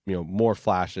see, more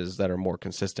flashes that are more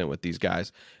consistent with these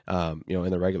guys, in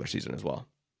the regular season as well.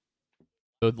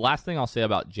 So the last thing I'll say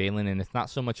about Jalen, and it's not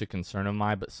so much a concern of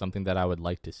mine, but something that I would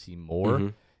like to see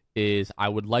more, is I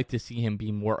would like to see him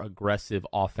be more aggressive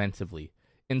offensively.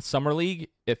 In Summer League,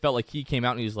 it felt like he came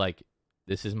out and he was like,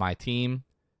 this is my team.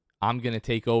 I'm going to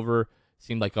take over.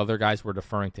 Seemed like other guys were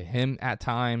deferring to him at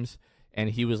times,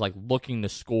 and he was like looking to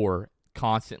score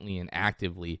constantly and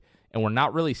actively, and we're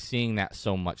not really seeing that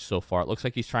so much so far. It looks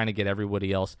like he's trying to get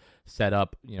everybody else set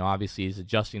up. Obviously he's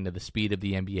adjusting to the speed of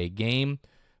the NBA game,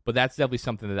 but that's definitely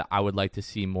something that I would like to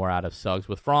see more out of Suggs.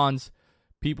 With Franz,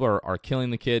 people are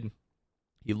killing the kid.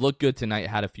 He looked good tonight,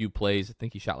 had a few plays. I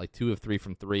think he shot like 2 of 3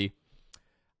 from 3.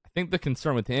 I think the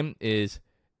concern with him is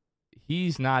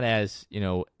he's not as,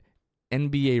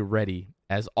 NBA ready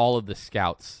as all of the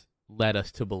scouts led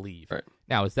us to believe. Right.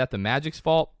 Now, is that the Magic's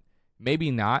fault?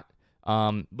 Maybe not.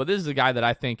 But this is a guy that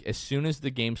I think as soon as the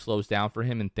game slows down for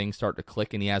him and things start to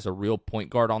click and he has a real point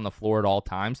guard on the floor at all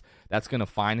times, that's going to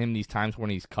find him these times when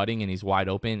he's cutting and he's wide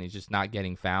open and he's just not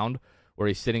getting found, or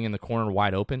he's sitting in the corner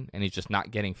wide open and he's just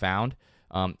not getting found.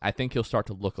 I think he'll start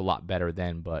to look a lot better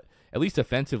then, but at least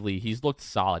offensively, he's looked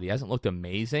solid. He hasn't looked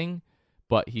amazing,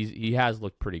 but he has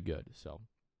looked pretty good. So,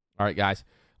 all right, guys.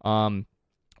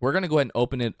 We're going to go ahead and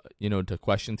open it, to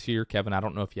questions here. Kevin, I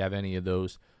don't know if you have any of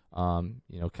those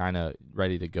kind of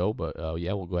ready to go, but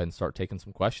we'll go ahead and start taking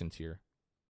some questions here.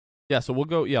 Yeah, so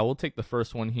we'll take the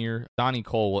first one here. Donnie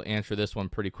Cole will answer this one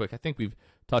pretty quick. I think we've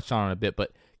touched on it a bit,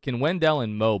 but can Wendell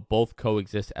and Mo both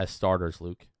coexist as starters,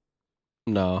 Luke?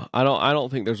 No, I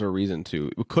don't think there's a reason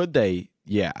to. Could they?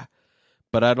 Yeah,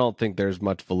 but I don't think there's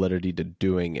much validity to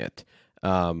doing it.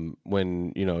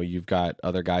 When you've got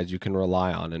other guys you can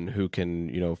rely on and who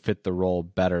can fit the role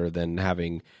better than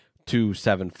having 2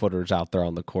 7-footers out there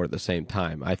on the court at the same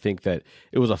time. I think that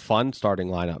it was a fun starting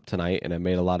lineup tonight, and it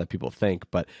made a lot of people think.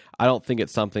 But I don't think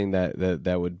it's something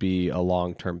that would be a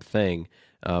long-term thing.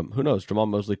 Who knows? Jamal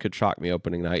Mosley could shock me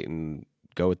opening night and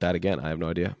go with that again. I have no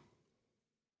idea.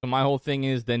 So my whole thing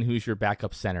is then who's your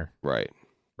backup center? Right.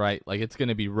 Like it's going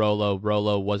to be Rolo.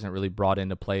 Rolo wasn't really brought in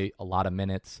to play a lot of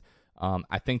minutes.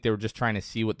 I think they were just trying to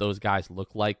see what those guys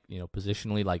look like,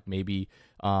 positionally, like maybe,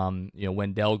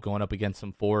 Wendell going up against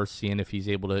some 4s, seeing if he's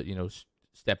able to,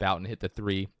 step out and hit the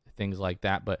 3, things like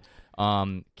that. But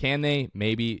can they?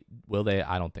 Maybe. Will they?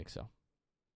 I don't think so.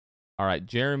 All right,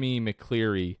 Jeremy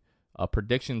McCleary,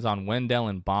 predictions on Wendell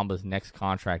and Bamba's next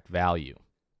contract value.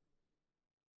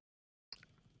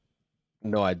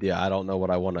 No idea. I don't know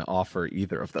what I want to offer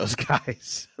either of those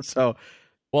guys. So...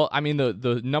 Well, I mean,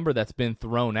 the number that's been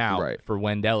thrown out right. for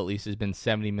Wendell at least has been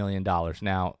 $70 million.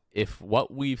 Now, if what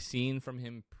we've seen from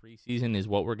him preseason is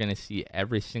what we're going to see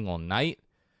every single night,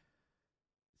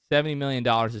 $70 million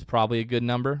is probably a good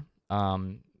number.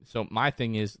 So my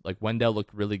thing is, like, Wendell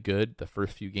looked really good the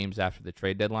first few games after the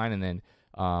trade deadline, and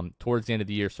then towards the end of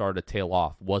the year started to tail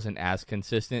off. Wasn't as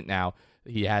consistent. Now,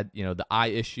 he had, the eye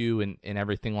issue and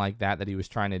everything like that he was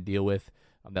trying to deal with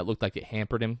that looked like it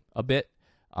hampered him a bit.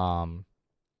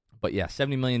 But yeah,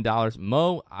 $70 million.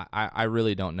 Mo, I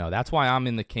really don't know. That's why I'm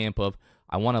in the camp of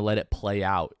I want to let it play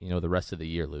out, the rest of the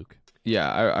year, Luke. Yeah,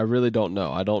 I really don't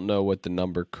know. I don't know what the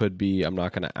number could be. I'm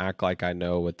not going to act like I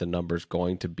know what the number's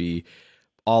going to be.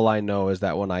 All I know is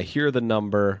that when I hear the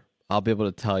number, I'll be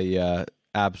able to tell you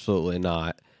absolutely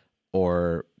not,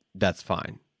 or that's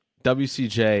fine.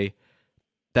 WCJ,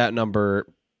 that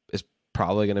number is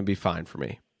probably going to be fine for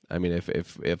me. I mean,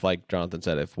 if like Jonathan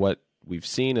said, if what we've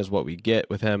seen is what we get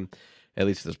with him, at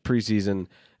least this preseason,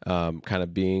 kind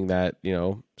of being that,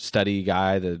 steady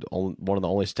guy, one of the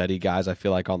only steady guys I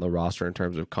feel like on the roster in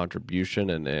terms of contribution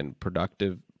and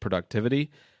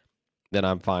productivity, then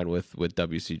I'm fine with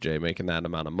WCJ making that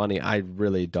amount of money. I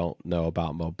really don't know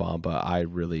about Mo Bamba. I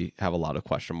really have a lot of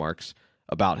question marks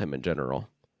about him in general.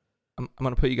 I'm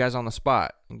going to put you guys on the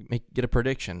spot and get a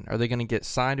prediction. Are they going to get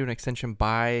signed to an extension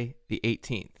by the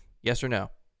 18th? Yes or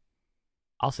no?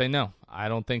 I'll say no. I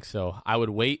don't think so. I would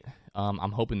wait.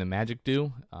 I'm hoping the Magic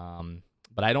do.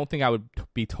 But I don't think I would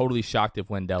be totally shocked if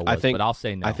Wendell was. But I'll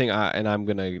say no. I think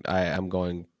I'm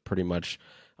going pretty much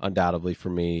undoubtedly for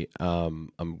me.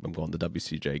 I'm going the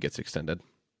WCJ gets extended.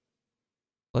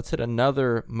 Let's hit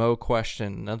another Mo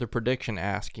question, another prediction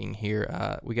asking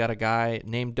here. We got a guy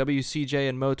named WCJ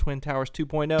and Mo Twin Towers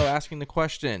 2.0 asking the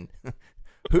question: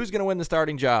 who's going to win the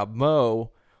starting job, Mo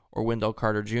or Wendell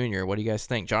Carter Jr.? What do you guys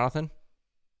think, Jonathan?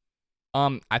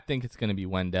 I think it's going to be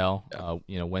Wendell.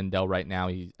 Yeah. Wendell right now,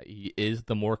 he is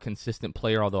the more consistent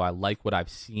player, although I like what I've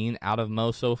seen out of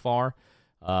Mo so far.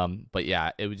 But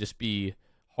yeah, it would just be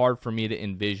hard for me to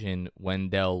envision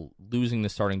Wendell losing the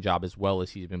starting job as well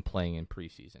as he's been playing in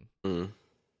preseason.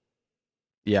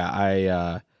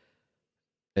 Yeah,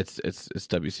 it's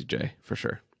WCJ for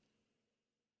sure.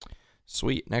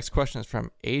 Sweet. Next question is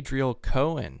from Adriel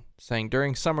Cohen, saying,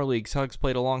 during Summer League, Suggs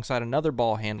played alongside another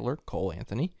ball handler, Cole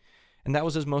Anthony, and that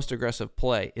was his most aggressive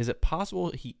play. Is it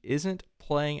possible he isn't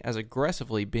playing as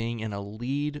aggressively, being in a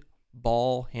lead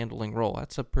ball handling role?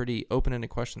 That's a pretty open-ended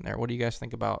question there. What do you guys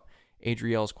think about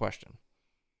Adriel's question?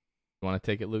 You want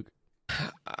to take it, Luke?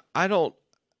 I don't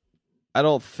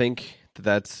think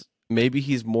that's. Maybe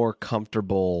he's more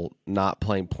comfortable not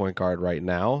playing point guard right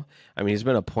now. I mean, he's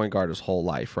been a point guard his whole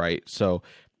life, right? So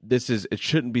it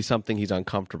shouldn't be something he's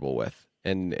uncomfortable with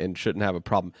and shouldn't have a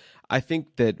problem. I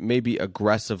think that maybe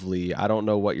aggressively, I don't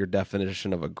know what your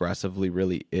definition of aggressively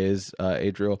really is,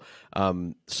 Adriel,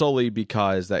 solely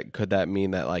because could that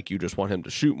mean that like you just want him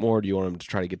to shoot more? Do you want him to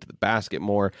try to get to the basket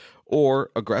more?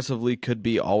 Or aggressively could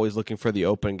be always looking for the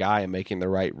open guy and making the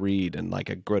right read and like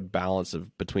a good balance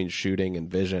between shooting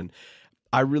and vision.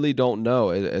 I really don't know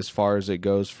as far as it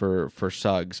goes for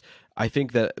Suggs. I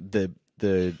think that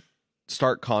the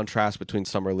stark contrast between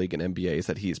Summer League and NBA is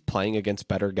that he's playing against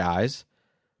better guys.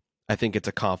 I think it's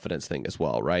a confidence thing as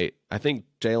well, right? I think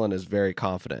Jalen is very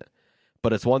confident,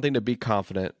 but it's one thing to be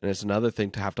confident, and it's another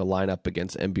thing to have to line up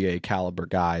against NBA caliber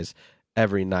guys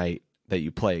every night that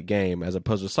you play a game, as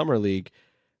opposed to Summer League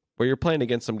where you're playing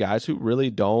against some guys who really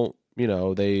don't,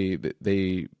 they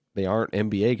aren't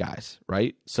NBA guys,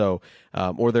 right? So,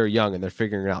 or they're young and they're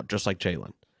figuring it out just like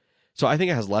Jalen. So I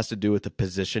think it has less to do with the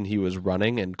position he was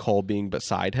running and Cole being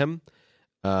beside him,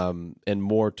 and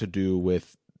more to do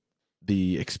with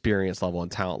the experience level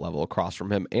and talent level across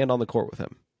from him and on the court with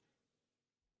him.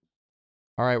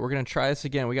 All right, we're going to try this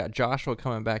again. We got Joshua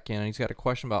coming back in, and he's got a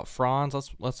question about Franz.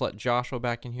 Let's let Joshua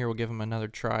back in here. We'll give him another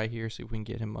try here, see if we can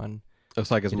get him on.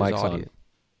 Looks like his mic's on.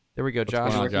 There we go, What's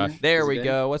Josh. going on, Josh? There we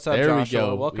go. What's up, there Joshua? We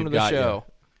go. Welcome We've to the show.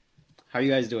 You. How are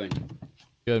you guys doing?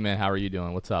 Good, man. How are you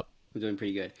doing? What's up? I'm doing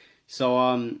pretty good.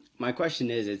 So my question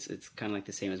is, it's kind of like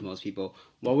the same as most people.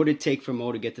 What would it take for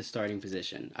Mo to get the starting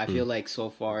position? I feel like so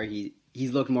far he's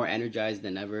looked more energized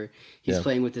than ever. He's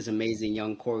playing with this amazing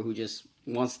young core who just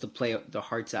wants to play the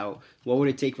hearts out. What would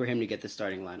it take for him to get the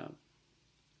starting lineup?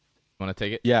 Want to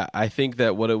take it? Yeah, I think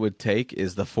that what it would take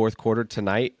is the fourth quarter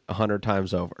tonight 100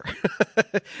 times over.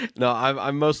 No,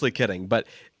 I'm mostly kidding, but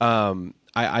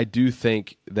I do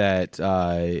think that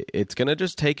it's going to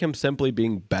just take him simply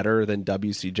being better than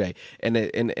WCJ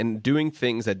and doing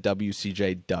things that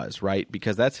WCJ does, right?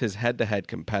 Because that's his head-to-head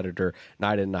competitor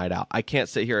night in, night out. I can't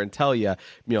sit here and tell you,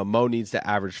 Mo needs to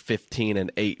average 15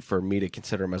 and 8 for me to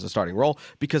consider him as a starting role,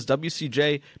 because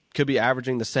WCJ could be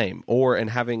averaging the same and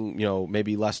having,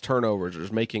 maybe less turnovers or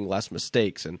just making less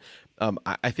mistakes. And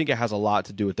I think it has a lot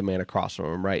to do with the man across from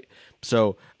him, right?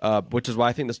 So, which is why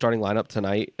I think the starting lineup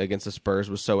tonight against the Spurs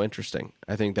was so interesting.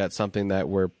 I think that's something that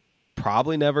we're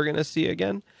probably never going to see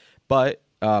again, but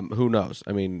who knows?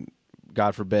 I mean,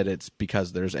 God forbid it's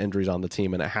because there's injuries on the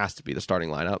team and it has to be the starting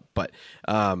lineup. But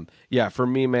yeah, for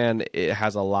me, man, it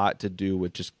has a lot to do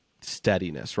with just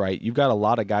steadiness, right? You've got a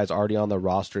lot of guys already on the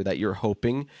roster that you're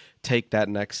hoping take that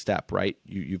next step, right?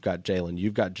 You've got Jalen,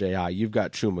 you've got J.I., you've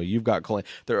got Chuma, you've got Cole.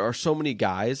 There are so many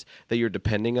guys that you're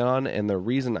depending on, and the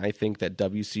reason I think that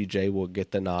WCJ will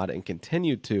get the nod and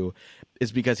continue to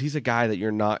is because he's a guy that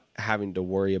you're not having to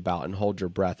worry about and hold your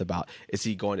breath about. Is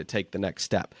he going to take the next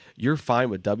step? You're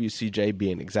fine with WCJ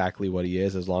being exactly what he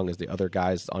is as long as the other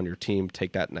guys on your team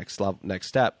take that next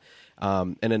step.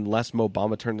 And unless Mo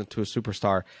Bamba turns into a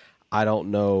superstar, I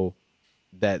don't know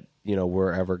that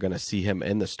we're ever going to see him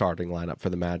in the starting lineup for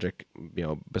the Magic,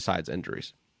 besides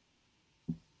injuries.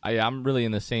 I'm really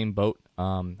in the same boat.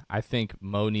 I think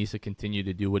Mo needs to continue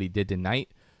to do what he did tonight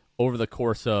over the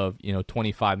course of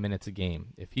 25 minutes a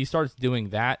game. If he starts doing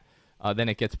that, then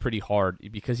it gets pretty hard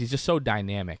because he's just so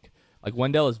dynamic. Like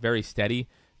Wendell is very steady,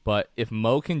 but if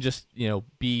Mo can just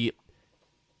be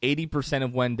 80%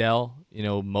 of Wendell,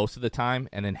 most of the time,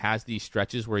 and then has these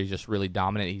stretches where he's just really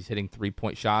dominant. He's hitting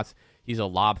 3-point shots. He's a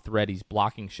lob threat. He's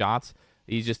blocking shots.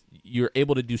 You're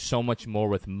able to do so much more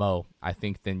with Mo, I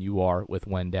think, than you are with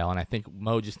Wendell. And I think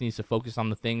Mo just needs to focus on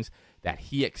the things that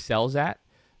he excels at,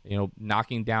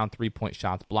 knocking down 3-point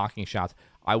shots, blocking shots.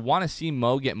 I want to see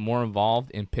Mo get more involved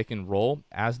in pick and roll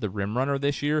as the rim runner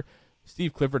this year.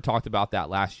 Steve Clifford talked about that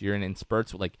last year, and in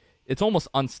spurts, it's almost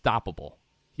unstoppable.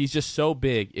 He's just so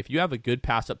big. If you have a good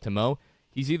pass up to Mo,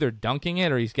 he's either dunking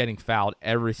it or he's getting fouled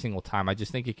every single time. I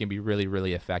just think it can be really,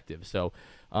 really effective. So,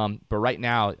 but right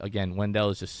now, again, Wendell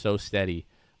is just so steady.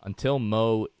 Until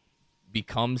Mo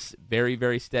becomes very,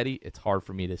 very steady, it's hard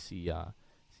for me to see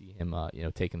him,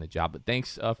 taking the job. But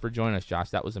thanks for joining us, Josh.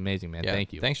 That was amazing, man. Yeah,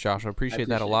 Thank you. Thanks, Josh. I appreciate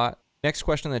that a lot. Next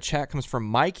question in the chat comes from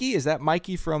Mikey. Is that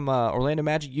Mikey from Orlando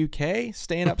Magic UK?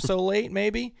 Staying up so late,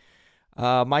 maybe?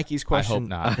 Mikey's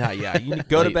question. I hope not. Yeah, you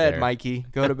go to bed, there. Mikey.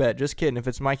 Go to bed. Just kidding. If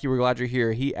it's Mikey, we're glad you're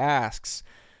here. He asks,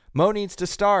 Mo needs to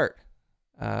start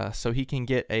so he can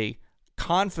get a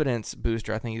confidence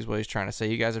booster, I think is what he's trying to say.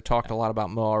 You guys have talked a lot about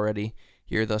Mo already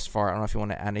here thus far. I don't know if you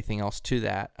want to add anything else to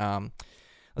that.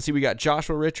 Let's see. We got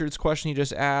Joshua Richards' question he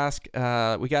just asked.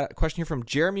 We got a question here from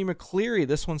Jeremy McCleary.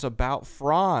 This one's about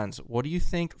Franz. What do you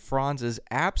think Franz's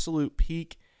absolute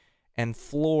peak and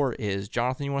floor is?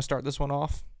 Jonathan, you want to start this one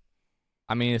off?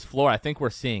 I mean, his floor, I think we're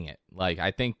seeing it. Like,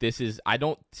 I think I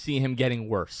don't see him getting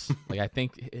worse. Like, I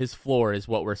think his floor is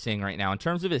what we're seeing right now. In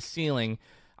terms of his ceiling,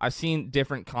 I've seen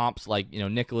different comps like,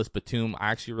 Nicholas Batum.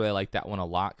 I actually really like that one a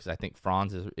lot because I think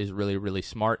Franz is really, really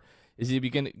smart. Is he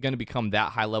going to become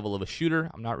that high level of a shooter?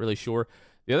 I'm not really sure.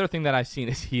 The other thing that I've seen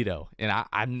is Hedo,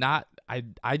 and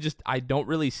I don't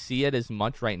really see it as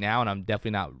much right now, and I'm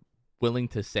definitely not willing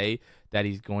to say that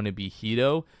he's going to be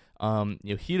Hedo.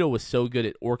 Hedo was so good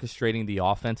at orchestrating the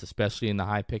offense, especially in the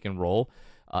high pick and roll.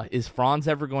 Is Franz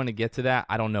ever going to get to that?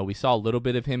 I don't know. We saw a little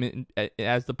bit of him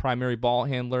as the primary ball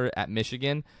handler at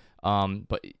Michigan,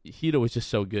 but Hedo was just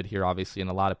so good here, obviously,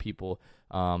 and a lot of people,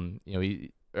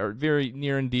 are very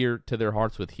near and dear to their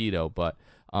hearts with Hedo. But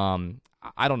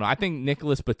I don't know. I think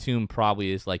Nicholas Batum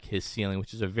probably is like his ceiling,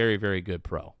 which is a very, very good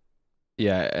pro.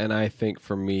 Yeah, and I think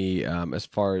for me, as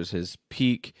far as his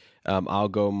peak, I'll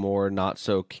go more not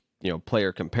so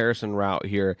player comparison route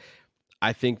here.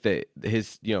 I think that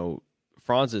his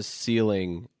Franz's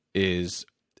ceiling is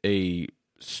a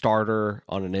starter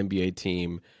on an NBA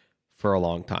team for a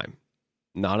long time,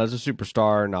 not as a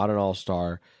superstar, not an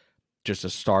all-star, just a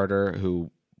starter who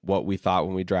what we thought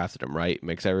when we drafted him, right?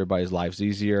 Makes everybody's lives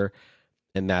easier,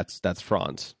 and that's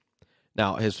Franz.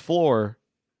 Now his floor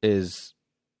is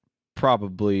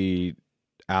probably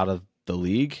out of the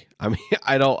league. I mean,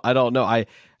 I don't know.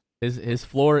 His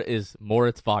floor is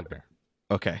Moritz Wagner.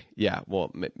 Okay, yeah,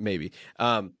 well, maybe.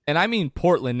 And I mean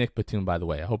Portland Nick Batum, by the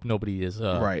way. I hope nobody is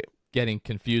right getting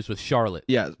confused with Charlotte.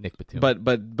 Yeah, Nick Batum.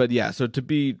 But yeah. So to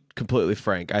be completely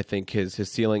frank, I think his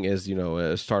ceiling is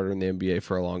a starter in the NBA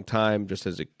for a long time, just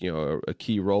as a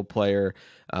key role player.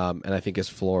 And I think his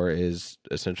floor is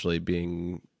essentially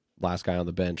being last guy on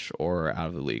the bench or out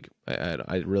of the league.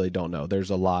 I really don't know.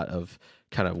 There's a lot of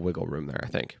kind of wiggle room there, I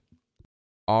think.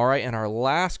 All right, and our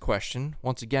last question,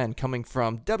 once again, coming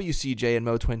from WCJ and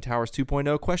Mo Twin Towers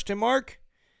 2.0 question mark,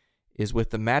 is with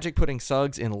the Magic putting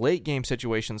Suggs in late game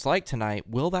situations like tonight,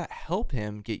 will that help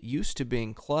him get used to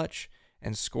being clutch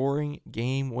and scoring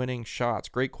game-winning shots?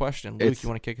 Great question. Luke, you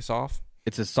want to kick us off?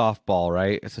 It's a softball,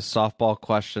 right? It's a softball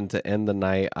question to end the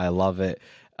night. I love it.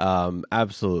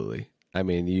 Absolutely. I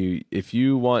mean, if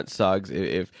you want Suggs,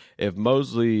 if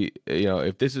Mosley,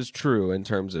 if this is true in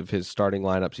terms of his starting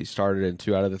lineups, he started in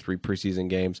 2 out of the 3 preseason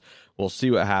games. We'll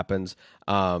see what happens.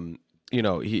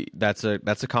 That's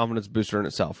a confidence booster in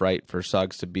itself, right? For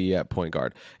Suggs to be at point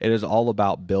guard, it is all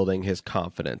about building his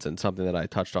confidence, and something that I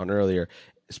touched on earlier,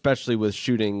 especially with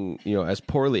shooting, as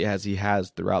poorly as he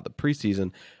has throughout the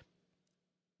preseason.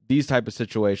 These type of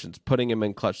situations, putting him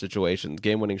in clutch situations,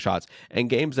 game-winning shots, and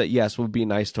games that, yes, would be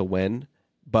nice to win,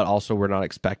 but also we're not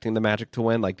expecting the Magic to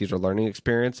win. Like, these are learning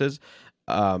experiences.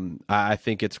 I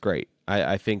think it's great.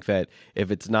 I think that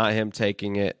if it's not him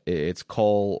taking it, it's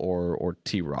Cole or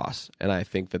T. Ross. And I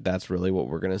think that that's really what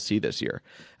we're going to see this year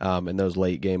in those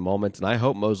late-game moments. And I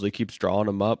hope Mosley keeps drawing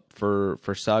him up for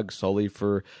Suggs solely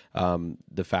for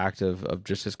the fact of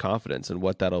just his confidence and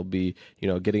what that'll be,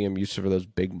 getting him used to for those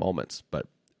big moments. But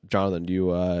Jonathan, do you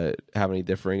have any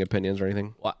differing opinions or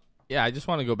anything? Well, yeah, I just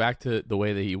want to go back to the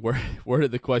way that he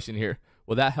worded the question here.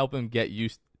 Will that help him get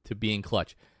used to being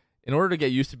clutch? In order to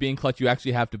get used to being clutch, you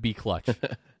actually have to be clutch.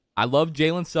 I love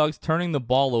Jalen Suggs. Turning the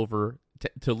ball over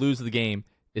to lose the game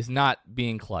is not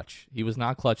being clutch. He was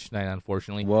not clutch tonight,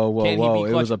 unfortunately. Whoa.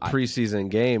 It was a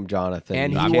preseason game, Jonathan.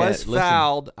 And he was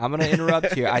fouled. I'm going to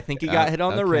interrupt here. I think he got hit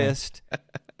on the wrist,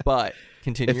 but...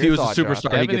 Continue. If he was a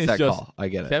superstar, Kevin he gets that call. I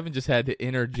get it. Kevin just had to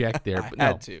interject there. But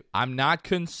no, I'm not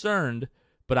concerned,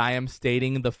 but I am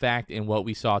stating the fact in what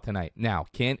we saw tonight. Now,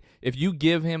 if you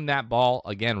give him that ball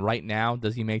again right now,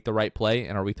 does he make the right play?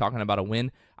 And are we talking about a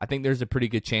win? I think there's a pretty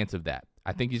good chance of that.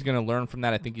 I think he's going to learn from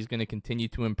that. I think he's going to continue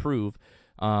to improve.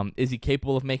 Is he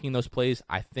capable of making those plays?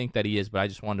 I think that he is, but I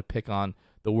just wanted to pick on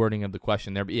the wording of the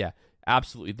question there. But yeah,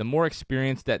 absolutely. The more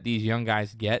experience that these young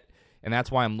guys get, and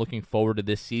that's why I'm looking forward to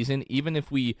this season. Even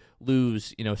if we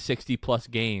lose, 60-plus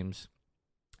games,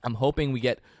 I'm hoping we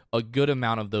get a good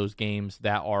amount of those games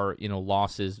that are,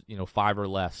 losses, 5 or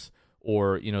less,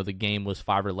 or, the game was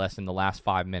 5 or less in the last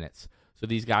 5 minutes. So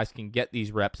these guys can get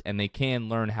these reps and they can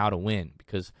learn how to win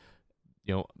because,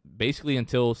 basically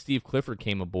until Steve Clifford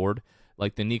came aboard,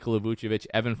 like the Nikola Vucevic,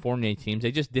 Evan Fournier teams,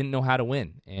 they just didn't know how to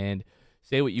win. And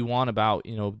say what you want about,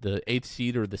 the 8th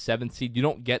seed or the 7th seed, you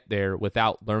don't get there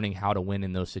without learning how to win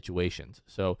in those situations.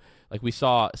 So, like we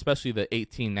saw, especially the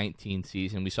 18-19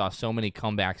 season, we saw so many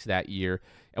comebacks that year.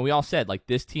 And we all said, like,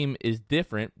 this team is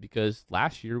different because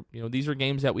last year, these are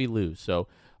games that we lose. So,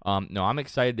 no, I'm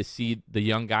excited to see the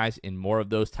young guys in more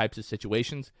of those types of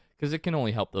situations because it can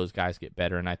only help those guys get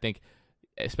better. And I think,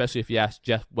 especially if you ask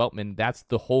Jeff Weltman, that's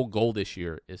the whole goal this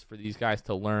year, is for these guys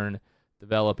to learn,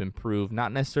 develop, improve,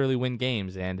 not necessarily win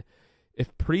games. And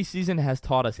if preseason has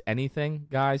taught us anything,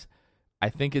 guys, I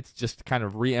think it's just kind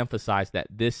of re-emphasized that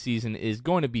this season is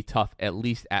going to be tough, at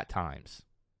least at times.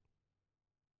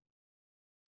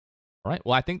 All right,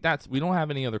 well, I think we don't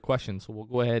have any other questions, so we'll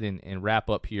go ahead and wrap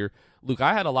up here. Luke,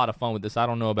 I had a lot of fun with this. I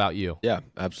don't know about you. Yeah,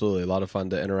 absolutely. A lot of fun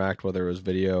to interact, whether it was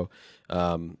video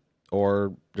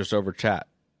or just over chat.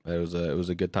 It was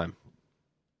a good time.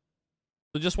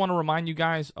 So just want to remind you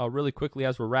guys really quickly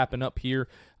as we're wrapping up here,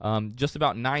 just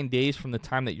about 9 days from the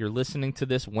time that you're listening to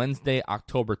this, Wednesday,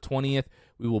 October 20th,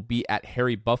 we will be at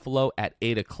Harry Buffalo at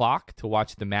 8 o'clock to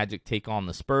watch the Magic take on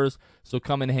the Spurs. So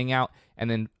come and hang out.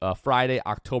 And then Friday,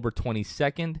 October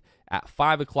 22nd at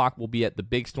 5 o'clock, we'll be at the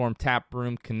Big Storm Tap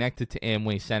Room connected to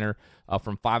Amway Center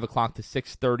from 5 o'clock to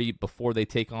 6:30 before they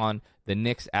take on the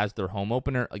Knicks as their home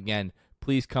opener. Again,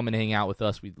 please come and hang out with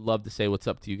us. We'd love to say what's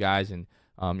up to you guys and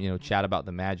chat about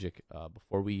the Magic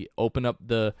before we open up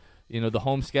the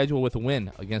home schedule with a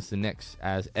win against the Knicks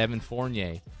as Evan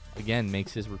Fournier again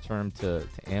makes his return to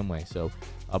Amway. So,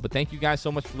 but thank you guys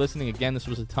so much for listening. Again, this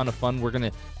was a ton of fun. We're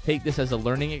gonna take this as a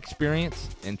learning experience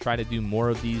and try to do more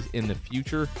of these in the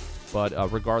future. But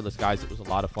regardless, guys, it was a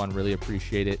lot of fun. Really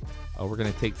appreciate it. We're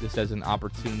gonna take this as an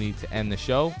opportunity to end the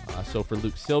show. So for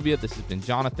Luke Sylvia, this has been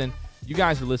Jonathan. You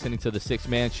guys are listening to The Sixth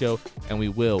Man Show, and we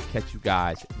will catch you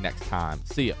guys next time.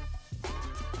 See ya.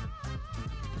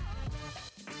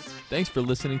 Thanks for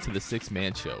listening to The Sixth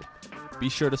Man Show. Be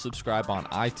sure to subscribe on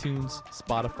iTunes,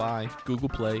 Spotify, Google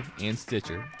Play, and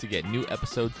Stitcher to get new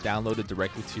episodes downloaded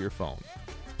directly to your phone.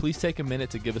 Please take a minute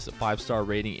to give us a 5-star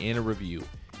rating and a review.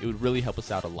 It would really help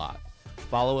us out a lot.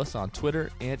 Follow us on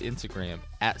Twitter and Instagram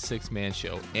at Sixth Man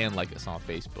Show and like us on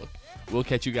Facebook. We'll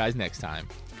catch you guys next time.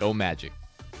 Go Magic.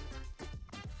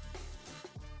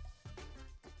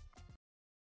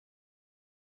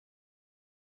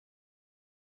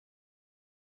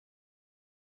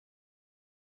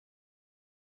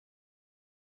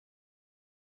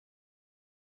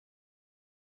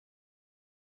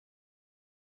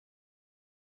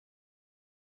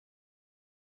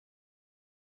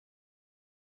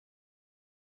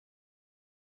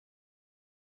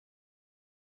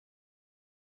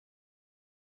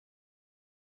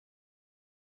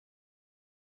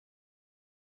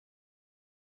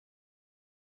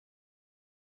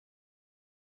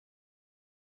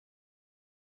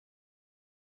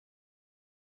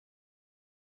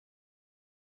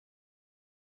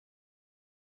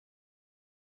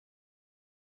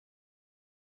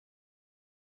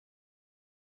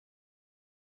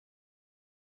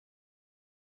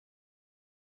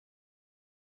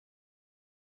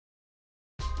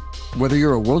 Whether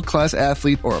you're a world-class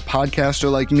athlete or a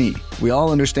podcaster like me, we all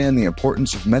understand the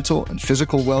importance of mental and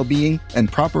physical well-being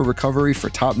and proper recovery for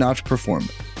top-notch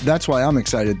performance. That's why I'm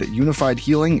excited that Unified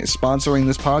Healing is sponsoring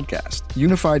this podcast.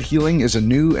 Unified Healing is a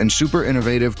new and super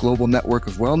innovative global network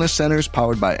of wellness centers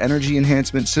powered by Energy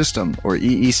Enhancement System, or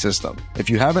EE System. If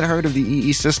you haven't heard of the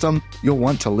EE System, you'll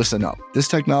want to listen up. This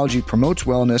technology promotes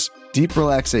wellness, deep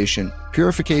relaxation,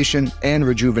 purification, and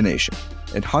rejuvenation.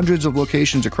 At hundreds of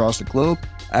locations across the globe,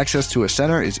 access to a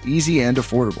center is easy and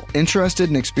affordable. Interested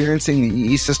in experiencing the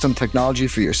EE System technology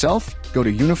for yourself? Go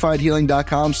to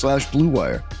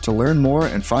unifiedhealing.com/bluewire to learn more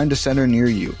and find a center near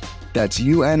you. That's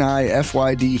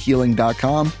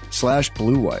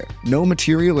unifydhealing.com/bluewire. No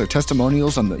material or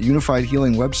testimonials on the Unified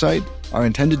Healing website are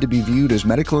intended to be viewed as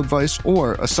medical advice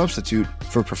or a substitute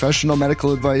for professional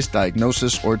medical advice,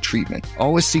 diagnosis, or treatment.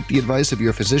 Always seek the advice of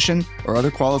your physician or other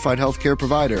qualified healthcare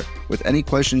provider with any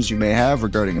questions you may have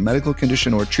regarding a medical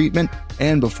condition or treatment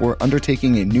and before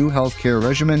undertaking a new healthcare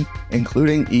regimen,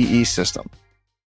 including EE System.